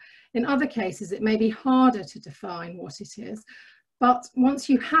easier. In other cases, it may be harder to define what it is, but once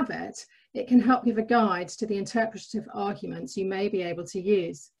you have it, it can help give a guide to the interpretative arguments you may be able to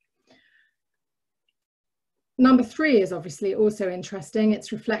use. Number 3 is obviously also interesting.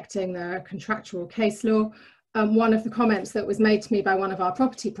 It's reflecting the contractual case law. One of the comments that was made to me by one of our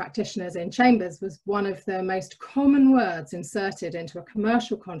property practitioners in Chambers was one of the most common words inserted into a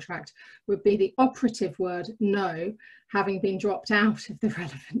commercial contract would be the operative word no, having been dropped out of the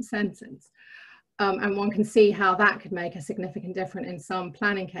relevant sentence. And one can see how that could make a significant difference in some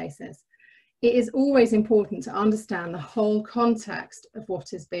planning cases. It is always important to understand the whole context of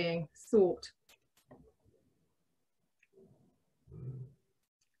what is being sought.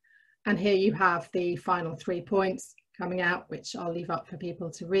 And here you have the final 3 points coming out, which I'll leave up for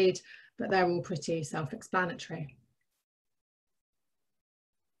people to read, but they're all pretty self-explanatory.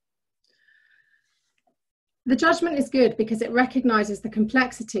 The judgment is good because it recognises the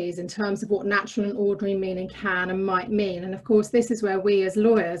complexities in terms of what natural and ordinary meaning can and might mean. And of course, this is where we as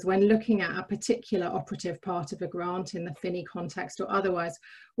lawyers, when looking at a particular operative part of a grant in the Finney context or otherwise,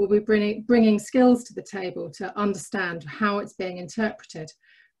 will be bringing skills to the table to understand how it's being interpreted.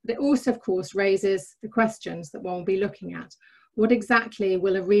 But it also, of course, raises the questions that one will be looking at. What exactly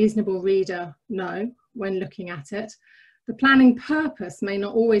will a reasonable reader know when looking at it? The planning purpose may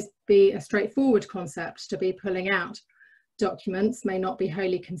not always be a straightforward concept to be pulling out. Documents may not be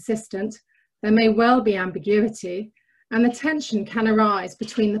wholly consistent. There may well be ambiguity, and the tension can arise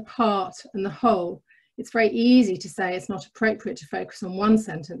between the part and the whole. It's very easy to say it's not appropriate to focus on one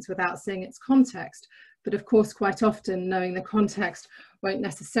sentence without seeing its context. But of course, quite often knowing the context won't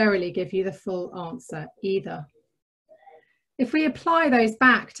necessarily give you the full answer either. If we apply those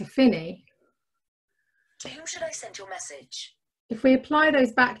back to Finney, to whom should I send your message? If we apply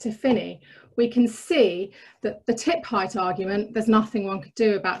those back to Finney, we can see that the tip height argument, there's nothing one could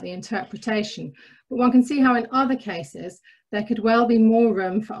do about the interpretation, but one can see how in other cases there could well be more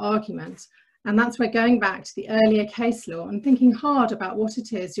room for argument. And that's where going back to the earlier case law and thinking hard about what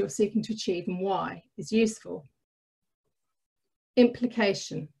it is you're seeking to achieve and why is useful.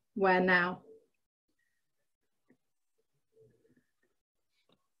 Implication, where now?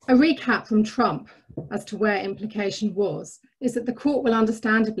 A recap from Trump as to where implication was is that the court will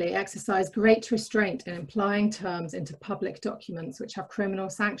understandably exercise great restraint in applying terms into public documents which have criminal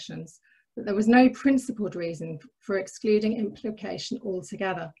sanctions, but there was no principled reason for excluding implication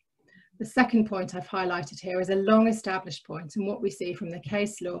altogether. The second point I've highlighted here is a long established point, and what we see from the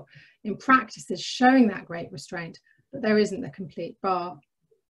case law in practice is showing that great restraint, but there isn't a complete bar.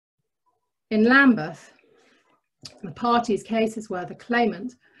 In Lambeth, The parties' cases were the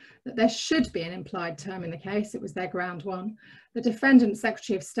claimant, that there should be an implied term in the case, it was their ground one, the defendant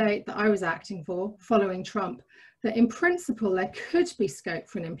Secretary of State that I was acting for, following Trump, that in principle there could be scope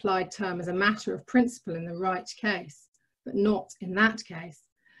for an implied term as a matter of principle in the right case, but not in that case.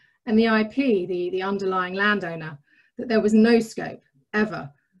 And the IP, the underlying landowner, that there was no scope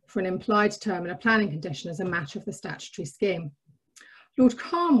ever for an implied term in a planning condition as a matter of the statutory scheme. Lord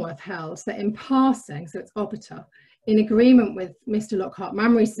Carnworth held that in passing, so it's obiter, in agreement with Mr.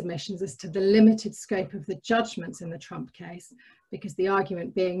 Lockhart-Mummery's submissions as to the limited scope of the judgments in the Trump case, because the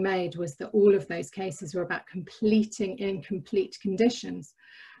argument being made was that all of those cases were about completing incomplete conditions,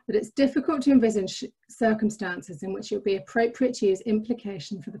 that it's difficult to envisage circumstances in which it would be appropriate to use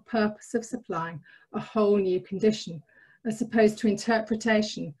implication for the purpose of supplying a whole new condition, as opposed to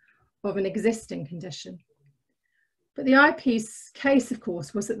interpretation of an existing condition. But the IP's case, of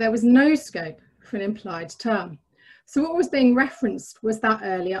course, was that there was no scope for an implied term. So what was being referenced was that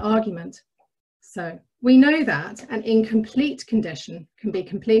earlier argument. So we know that an incomplete condition can be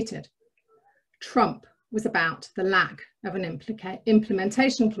completed. Trump was about the lack of an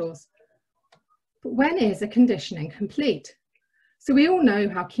implementation clause. But when is a condition incomplete? So we all know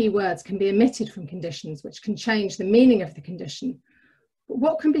how key words can be omitted from conditions, which can change the meaning of the condition. But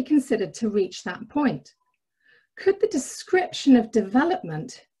what can be considered to reach that point? Could the description of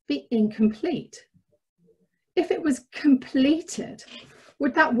development be incomplete? If it was completed,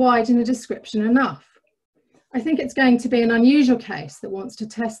 would that widen a description enough? I think it's going to be an unusual case that wants to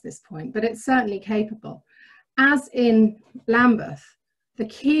test this point, but it's certainly capable. As in Lambeth, the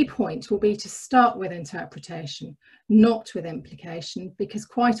key point will be to start with interpretation, not with implication, because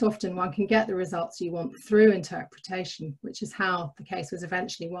quite often one can get the results you want through interpretation, which is how the case was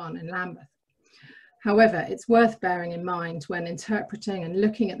eventually won in Lambeth. However, it's worth bearing in mind when interpreting and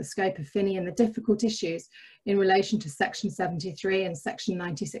looking at the scope of Finney and the difficult issues in relation to Section 73 and Section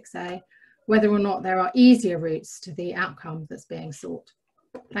 96A, whether or not there are easier routes to the outcome that's being sought.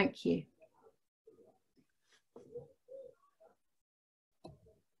 Thank you.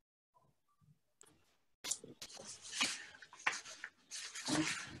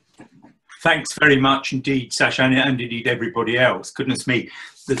 Thanks very much indeed, Sasha, and indeed everybody else. Goodness me,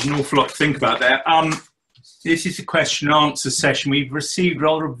 there's an awful lot to think about there. This is a question and answer session. We've received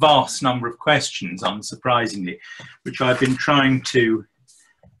rather a vast number of questions, unsurprisingly, which I've been trying to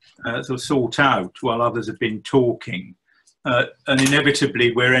sort of sort out while others have been talking. And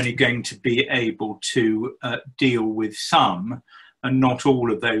inevitably, we're only going to be able to deal with some and not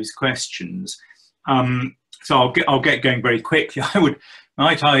all of those questions. So I'll get going very quickly.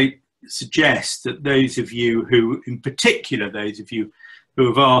 Might I suggest that those of you who, in particular, those of you who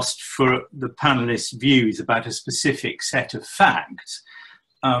have asked for the panelists' views about a specific set of facts,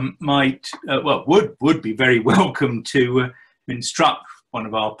 would be very welcome to instruct one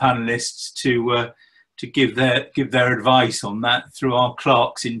of our panelists to give their advice on that through our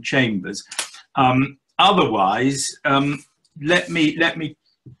clerks in chambers. Otherwise, let me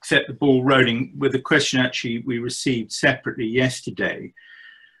set the ball rolling with a question actually we received separately yesterday,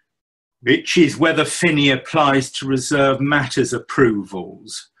 which is whether Finney applies to reserve matters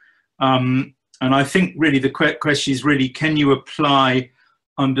approvals. And I think really the question is really, can you apply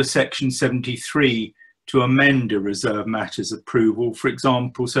under Section 73 to amend a reserve matters approval, for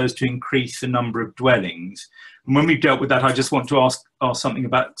example, so as to increase the number of dwellings? And when we've dealt with that, I just want to ask something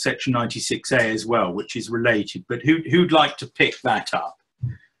about Section 96A as well, which is related, but who'd like to pick that up?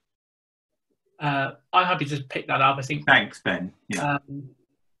 I'm happy to pick that up, I think. Thanks, Ben. Yeah.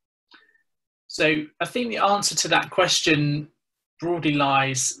 So I think the answer to that question broadly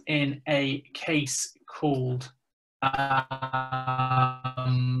lies in a case called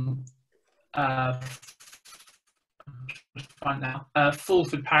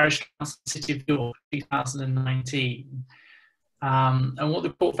Fulford Parish Council, City of York, 2019. And what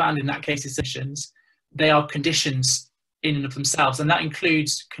the court found in that case is decisions, they are conditions in and of themselves, and that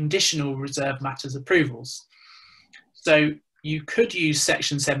includes conditional reserve matters approvals. So you could use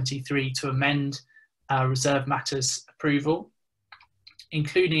Section 73 to amend reserve matters approval,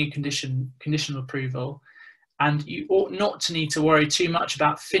 including a conditional approval, and you ought not to need to worry too much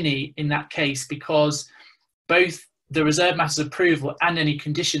about Finney in that case, because both the reserve matters approval and any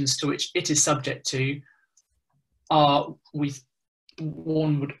conditions to which it is subject to are,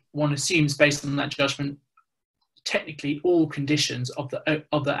 one assumes based on that judgment, technically all conditions of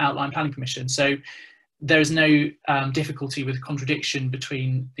the outline planning permission. So there is no difficulty with contradiction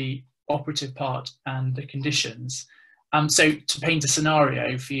between the operative part and the conditions. So to paint a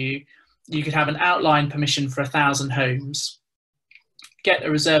scenario for you, you could have an outline permission for 1,000 homes, get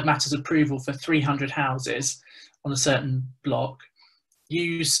a reserve matters approval for 300 houses, on a certain block,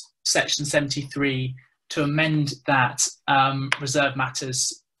 use section 73 to amend that reserve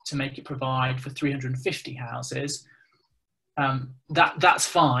matters to make it provide for 350 houses, that's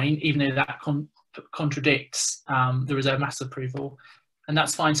fine, even though that contradicts the reserve matters approval. And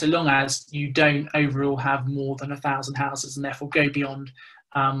that's fine so long as you don't overall have more than 1,000 houses and therefore go beyond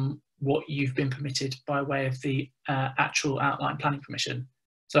what you've been permitted by way of the actual outline planning permission.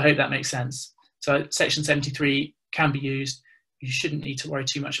 So I hope that makes sense. So section 73 can be used. You shouldn't need to worry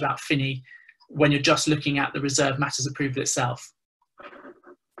too much about Finney when you're just looking at the reserve matters approval itself.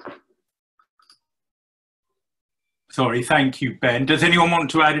 Sorry, thank you, Ben. Does anyone want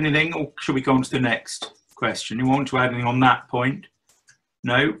to add anything, or should we go on to the next question? You want to add anything on that point?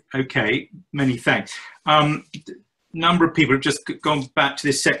 No? Okay, many thanks. Number of people have just gone back to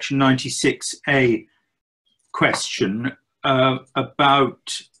this section 96A question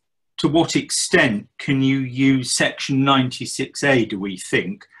about to what extent can you use section 96A, do we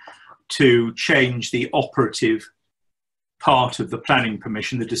think, to change the operative part of the planning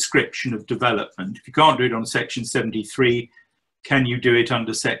permission, the description of development? If you can't do it on section 73, can you do it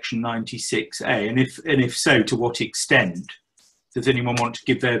under section 96A? And if so, to what extent? Does anyone want to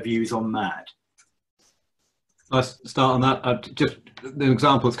give their views on that? Let's start on that. Just an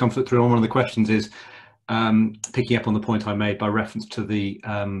example that's come through on one of the questions is picking up on the point I made by reference to the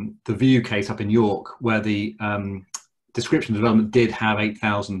View case up in York, where the description of development did have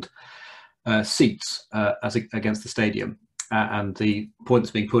 8,000 seats against the stadium. And the point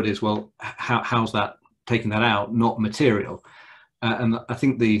that's being put is, well, how's that, taking that out, not material? And I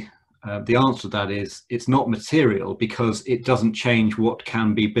think the answer to that is it's not material because it doesn't change what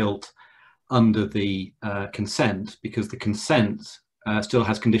can be built under the consent, because the consent still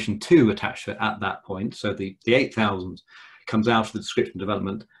has condition 2 attached to it at that point. So the 8,000 comes out of the description of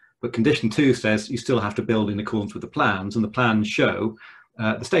development, but condition 2 says you still have to build in accordance with the plans, and the plans show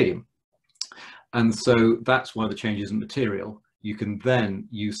the stadium. And so that's why the change isn't material. You can then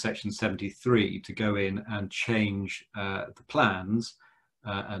use section 73 to go in and change the plans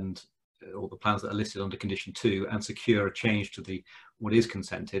and all the plans that are listed under condition 2 and secure a change to what is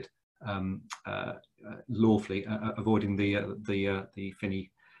consented lawfully, avoiding the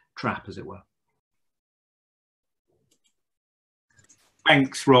Finney trap, as it were.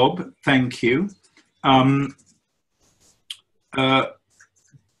 Thanks, Rob. Thank you.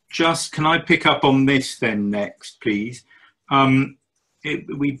 Just can I pick up on this then next, please?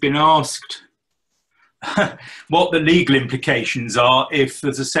 We've been asked what the legal implications are if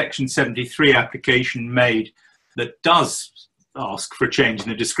there's a section 73 application made that does ask for a change in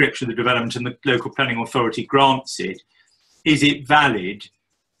the description of the development and the local planning authority grants it. Is it valid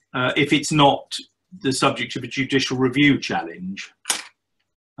if it's not the subject of a judicial review challenge?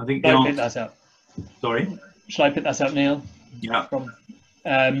 I think Shall I pick that up? Sorry? Shall I pick that up, Neil? Yeah.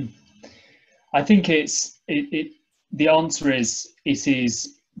 I think the answer is it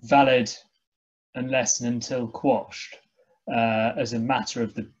is valid unless and until quashed as a matter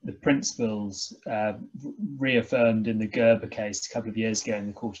of the principles reaffirmed in the Gerber case a couple of years ago in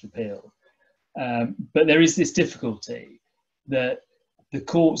the Court of Appeal. But there is this difficulty that the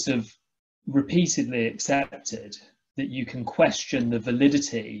courts have repeatedly accepted that you can question the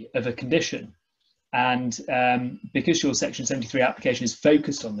validity of a condition. And because your section 73 application is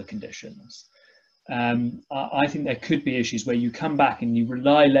focused on the conditions, I think there could be issues where you come back and you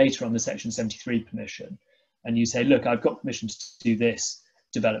rely later on the section 73 permission and you say, look, I've got permission to do this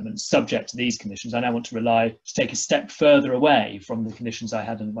development subject to these conditions. I now want to take a step further away from the conditions I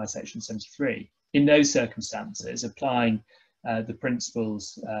had under my section 73. In those circumstances, applying the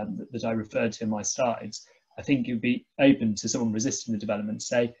principles that I referred to in my slides, I think it would be open to someone resisting the development to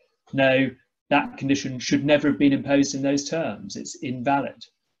say, no, that condition should never have been imposed in those terms. It's invalid.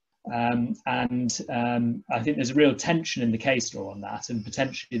 I think there's a real tension in the case law on that, and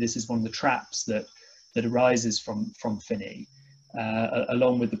potentially this is one of the traps that arises from Finney,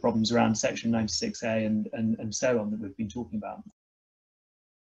 along with the problems around section 96A and so on that we've been talking about.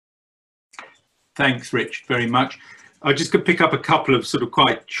 Thanks, Rich, very much. I just could pick up a couple of sort of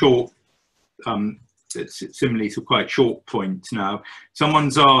quite short, similarly to quite short points now.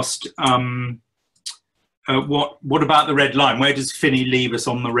 Someone's asked, what about the red line? Where does Finney leave us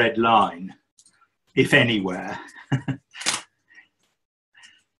on the red line, if anywhere?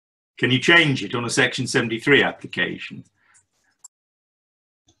 Can you change it on a section 73 application?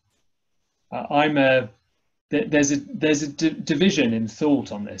 There's a division in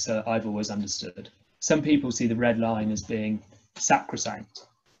thought on this. I've always understood. Some people see the red line as being sacrosanct.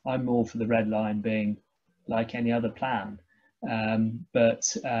 I'm more for the red line being like any other plan.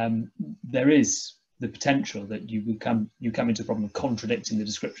 But there is the potential that you come into a problem of contradicting the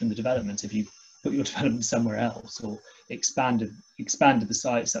description of the development if you put your development somewhere else, or expanded the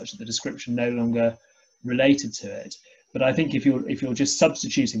site such that the description no longer related to it. But I think if you're just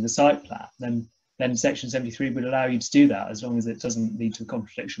substituting the site plan, then section 73 would allow you to do that, as long as it doesn't lead to a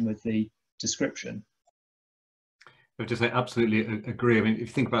contradiction with the description. I would just say absolutely agree. I mean, if you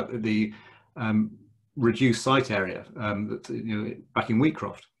think about the reduced site area back in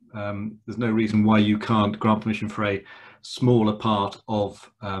Wheatcroft, there's no reason why you can't grant permission for a smaller part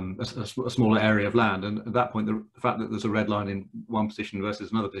of a smaller area of land, and at that point the fact that there's a red line in one position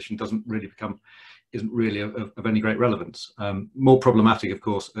versus another position isn't really of any great relevance. More problematic, of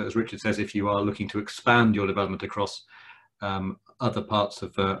course, as Richard says, if you are looking to expand your development across other parts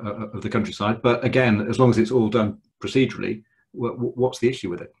of the countryside. But again, as long as it's all done procedurally, what's the issue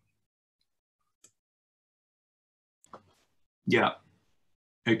with it? Yeah.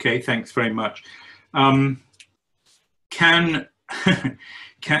 Okay. Thanks very much. Can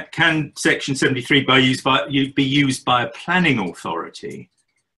Section 73 be used by a planning authority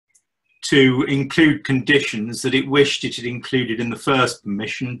to include conditions that it wished it had included in the first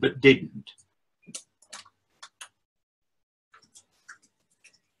permission but didn't?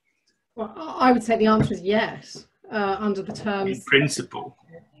 Well, I would say the answer is yes, under the terms. In principle.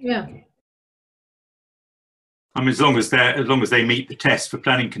 Yeah. I mean, as long as they meet the test for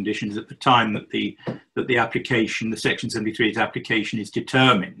planning conditions at the time that the application, the Section 73's application is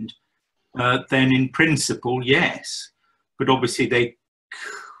determined, then in principle, yes. But obviously they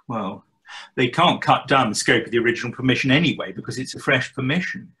can't cut down the scope of the original permission anyway, because it's a fresh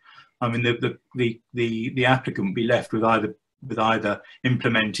permission. I mean, the applicant would be left with either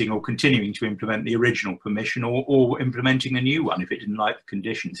implementing or continuing to implement the original permission, or implementing a new one. If it didn't like the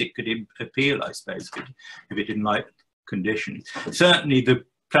conditions, it could appeal, I suppose, if it didn't like the conditions. Certainly the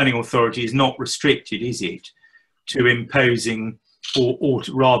planning authority is not restricted, is it, to imposing or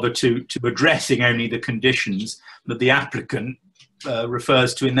rather to addressing only the conditions that the applicant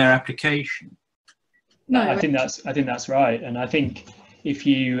refers to in their application. No, I think that's right, and I think if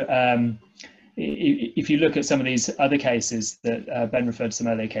you look at some of these other cases that Ben referred to, some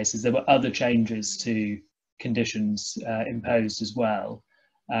other cases, there were other changes to conditions imposed as well.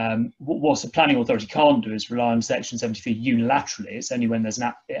 What a planning authority can't do is rely on Section 73 unilaterally. It's only when it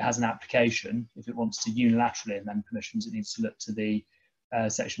has an application. If it wants to unilaterally amend permissions, it needs to look to the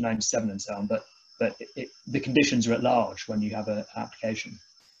Section 97 and so on. But the conditions are at large when you have an application.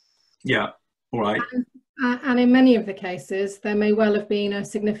 Yeah, all right. And in many of the cases, there may well have been a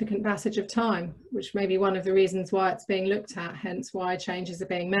significant passage of time, which may be one of the reasons why it's being looked at, hence why changes are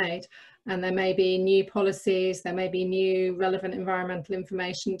being made. And there may be new policies, there may be new relevant environmental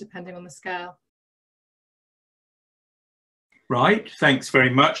information, depending on the scale. Right, thanks very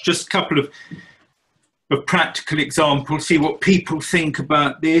much. Just a couple of practical examples, see what people think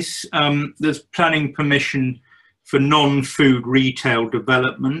about this. There's planning permission for non-food retail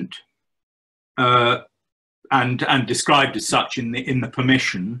development. And described as such in the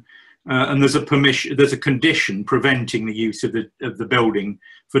permission, and there's a condition preventing the use of the building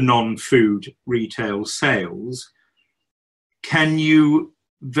for non-food retail sales. Can you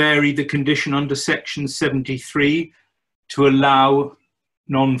vary the condition under Section 73 to allow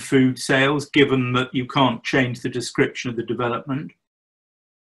non-food sales, given that you can't change the description of the development?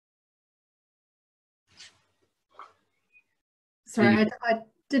 Sorry, I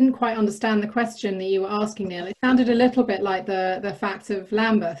didn't quite understand the question that you were asking, Neil. It sounded a little bit like the fact of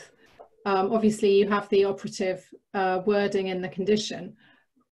Lambeth. Obviously, you have the operative wording in the condition.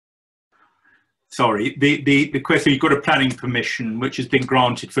 Sorry, the question, you've got a planning permission which has been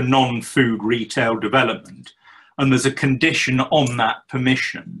granted for non-food retail development, and there's a condition on that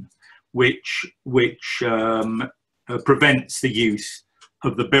permission which prevents the use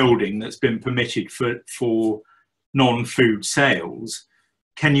of the building that's been permitted for non-food sales.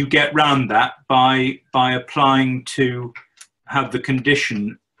 Can you get round that by applying to have the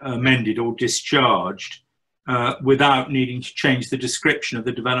condition amended or discharged without needing to change the description of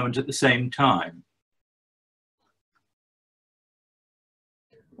the development at the same time?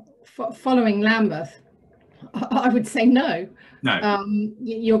 Following Lambeth, I would say no. No.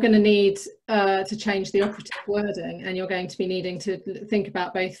 You're going to need to change the operative wording, and you're going to be needing to think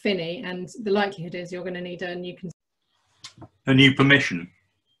about both Finney, and the likelihood is you're going to need a new permission.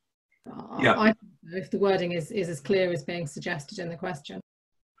 Yeah. I don't know if the wording is as clear as being suggested in the question.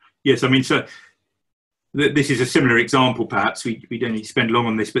 Yes, I mean, so this is a similar example, perhaps. We don't need to spend long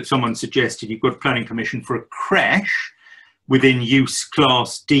on this, but someone suggested you've got a planning permission for a creche within use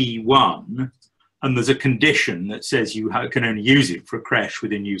class D1, and there's a condition that says you can only use it for a creche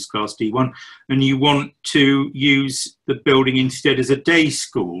within use class D1, and you want to use the building instead as a day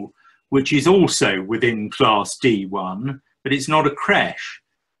school, which is also within class D1, but it's not a creche.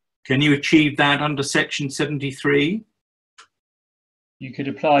 Can you achieve that under section 73? You could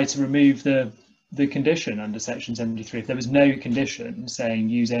apply to remove the condition under section 73. If there was no condition saying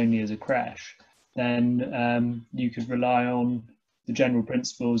use only as a creche, then you could rely on the general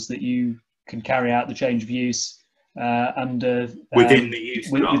principles that you can carry out the change of use under within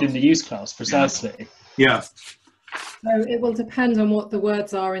the use class, precisely. Yeah. So it will depend on what the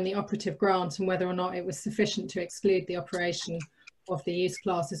words are in the operative grant and whether or not it was sufficient to exclude the operation of the use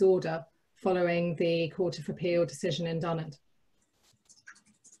class's order following the Court of Appeal decision in Dunnet.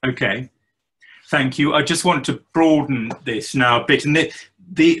 Okay, thank you. I just want to broaden this now a bit, and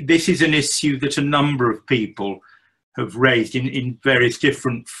this is an issue that a number of people have raised in various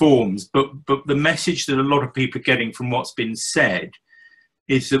different forms, but the message that a lot of people are getting from what's been said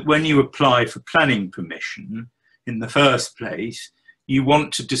is that when you apply for planning permission in the first place, you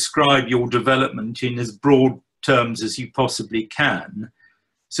want to describe your development in as broad terms as you possibly can,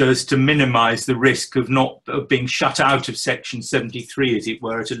 so as to minimise the risk of being shut out of section 73, as it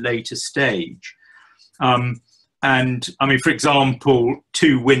were, at a later stage. And I mean, for example,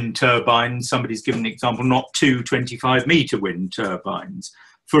 2 wind turbines, somebody's given an example, not 2 25-metre wind turbines.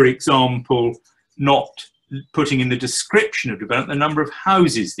 For example, not putting in the description of development the number of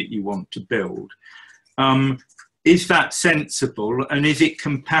houses that you want to build. Is that sensible, and is it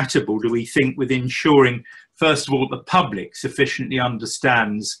compatible, do we think, with ensuring, first of all, the public sufficiently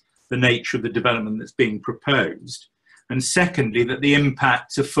understands the nature of the development that's being proposed, and secondly, that the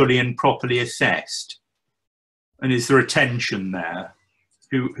impacts are fully and properly assessed? And is there a tension there?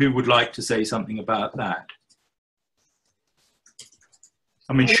 Who would like to say something about that?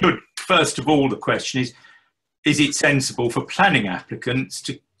 I mean, first of all, the question is it sensible for planning applicants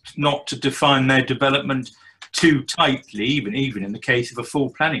not to define their development too tightly, even in the case of a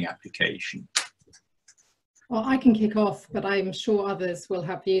full planning application? Well, I can kick off, but I'm sure others will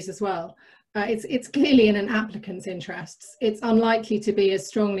have views as well. It's clearly in an applicant's interests. It's unlikely to be as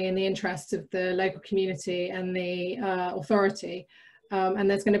strongly in the interests of the local community and the authority. And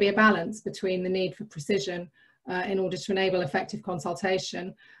there's going to be a balance between the need for precision in order to enable effective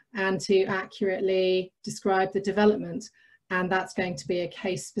consultation and to accurately describe the development. And that's going to be a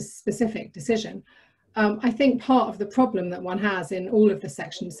case-specific decision. I think part of the problem that one has in all of the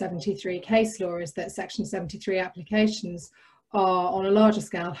Section 73 case law is that Section 73 applications are on a larger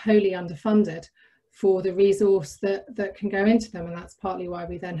scale wholly underfunded for the resource that can go into them, and that's partly why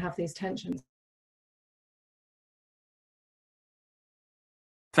we then have these tensions.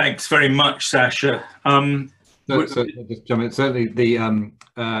 Thanks very much, Sasha. Just jump in. Certainly the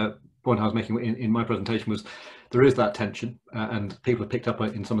point I was making in my presentation was there is that tension, and people have picked up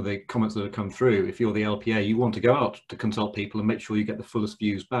in some of the comments that have come through. If you're the LPA, you want to go out to consult people and make sure you get the fullest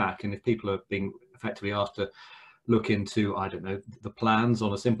views back, and if people are being effectively asked to look into, I don't know, the plans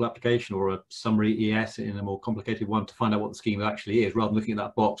on a simple application or a summary ES in a more complicated one to find out what the scheme actually is, rather than looking at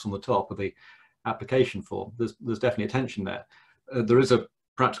that box on the top of the application form, there's definitely a tension there. There is a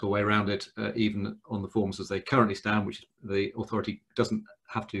practical way around it, even on the forms as they currently stand, which the authority doesn't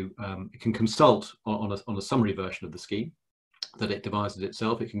have to, it can consult on a summary version of the scheme that it devises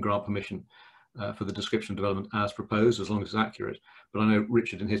itself. It can grant permission for the description of development as proposed, as long as it's accurate. But I know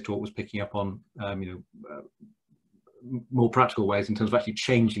Richard in his talk was picking up on more practical ways in terms of actually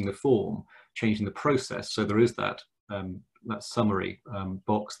changing the form, changing the process, so there is that that summary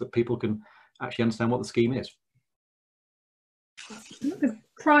box that people can actually understand what the scheme is.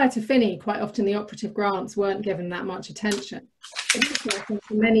 Prior to Finney, quite often the operative grants weren't given that much attention. I think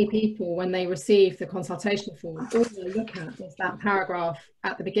for many people, when they receive the consultation form, all they look at is that paragraph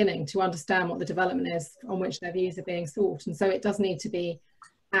at the beginning to understand what the development is on which their views are being sought, and so it does need to be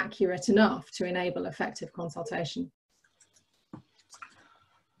accurate enough to enable effective consultation.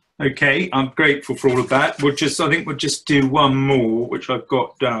 Okay, I'm grateful for all of that. I think we'll just do one more, which I've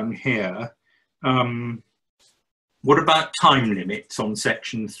got down here. What about time limits on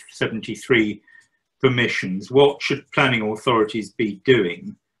Section 73 permissions? What should planning authorities be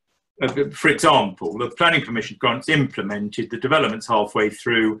doing? For example, the planning permission grant's implemented, the development's halfway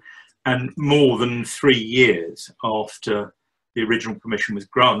through, and more than 3 years after the original permission was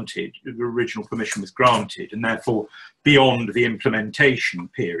granted, and therefore beyond the implementation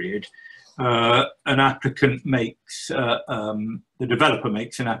period, an applicant makes, the developer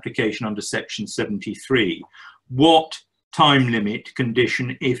makes an application under Section 73. What time limit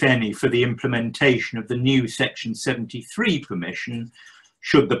condition, if any, for the implementation of the new Section 73 permission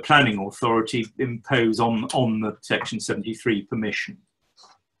should the planning authority impose on the Section 73 permission?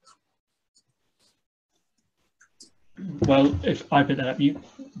 Well, if I put that up,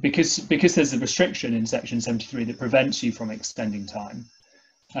 because there's a restriction in Section 73 that prevents you from extending time,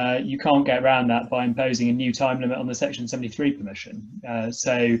 you can't get around that by imposing a new time limit on the Section 73 permission.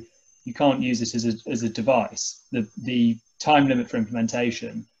 So you can't use it as a device. The time limit for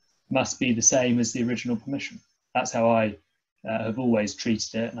implementation must be the same as the original permission. That's how I have always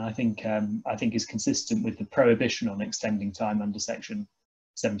treated it, and I think is consistent with the prohibition on extending time under Section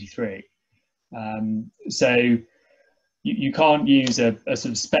 73. So you can't use a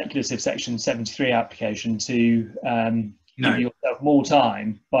sort of speculative Section 73 application to give yourself more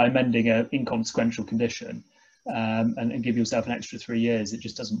time by amending an inconsequential condition and give yourself an extra 3 years. It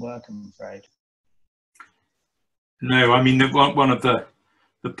just doesn't work, I'm afraid. No, I mean, one of the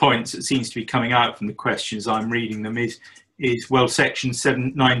points that seems to be coming out from the questions I'm reading them is well, Section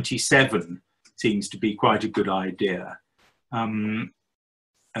 797 seems to be quite a good idea.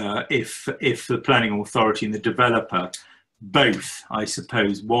 If the planning authority and the developer both, I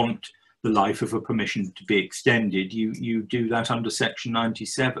suppose, want the life of a permission to be extended, you do that under Section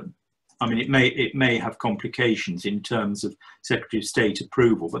 97. I mean, it may have complications in terms of Secretary of State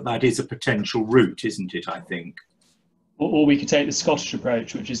approval, but that is a potential route, isn't it, I think? Or we could take the Scottish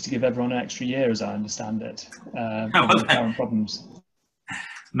approach, which is to give everyone an extra year, as I understand it, the current problems.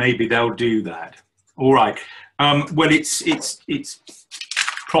 Maybe they'll do that. All right. Well, it's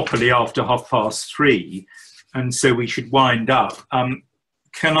properly after 3:30, and so we should wind up.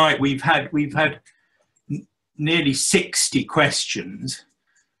 We've had nearly 60 questions,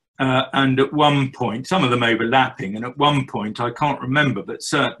 and at one point, some of them overlapping, and at one point I can't remember, but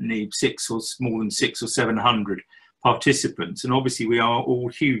certainly more than 600 or 700 participants, and obviously we are all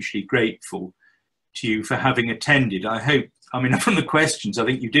hugely grateful to you for having attended. I hope, I mean, from the questions, I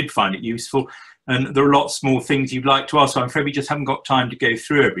think you did find it useful, and there are lots more things you'd like to ask. I'm afraid we just haven't got time to go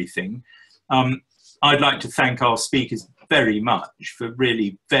through everything. I'd like to thank our speakers very much for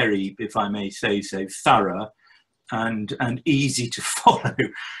really very, if I may say so, thorough and easy to follow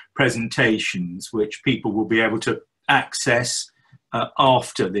presentations, which people will be able to access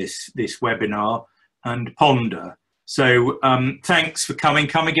after this webinar and ponder. So thanks for coming.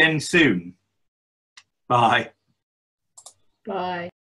 Come again soon. Bye. Bye.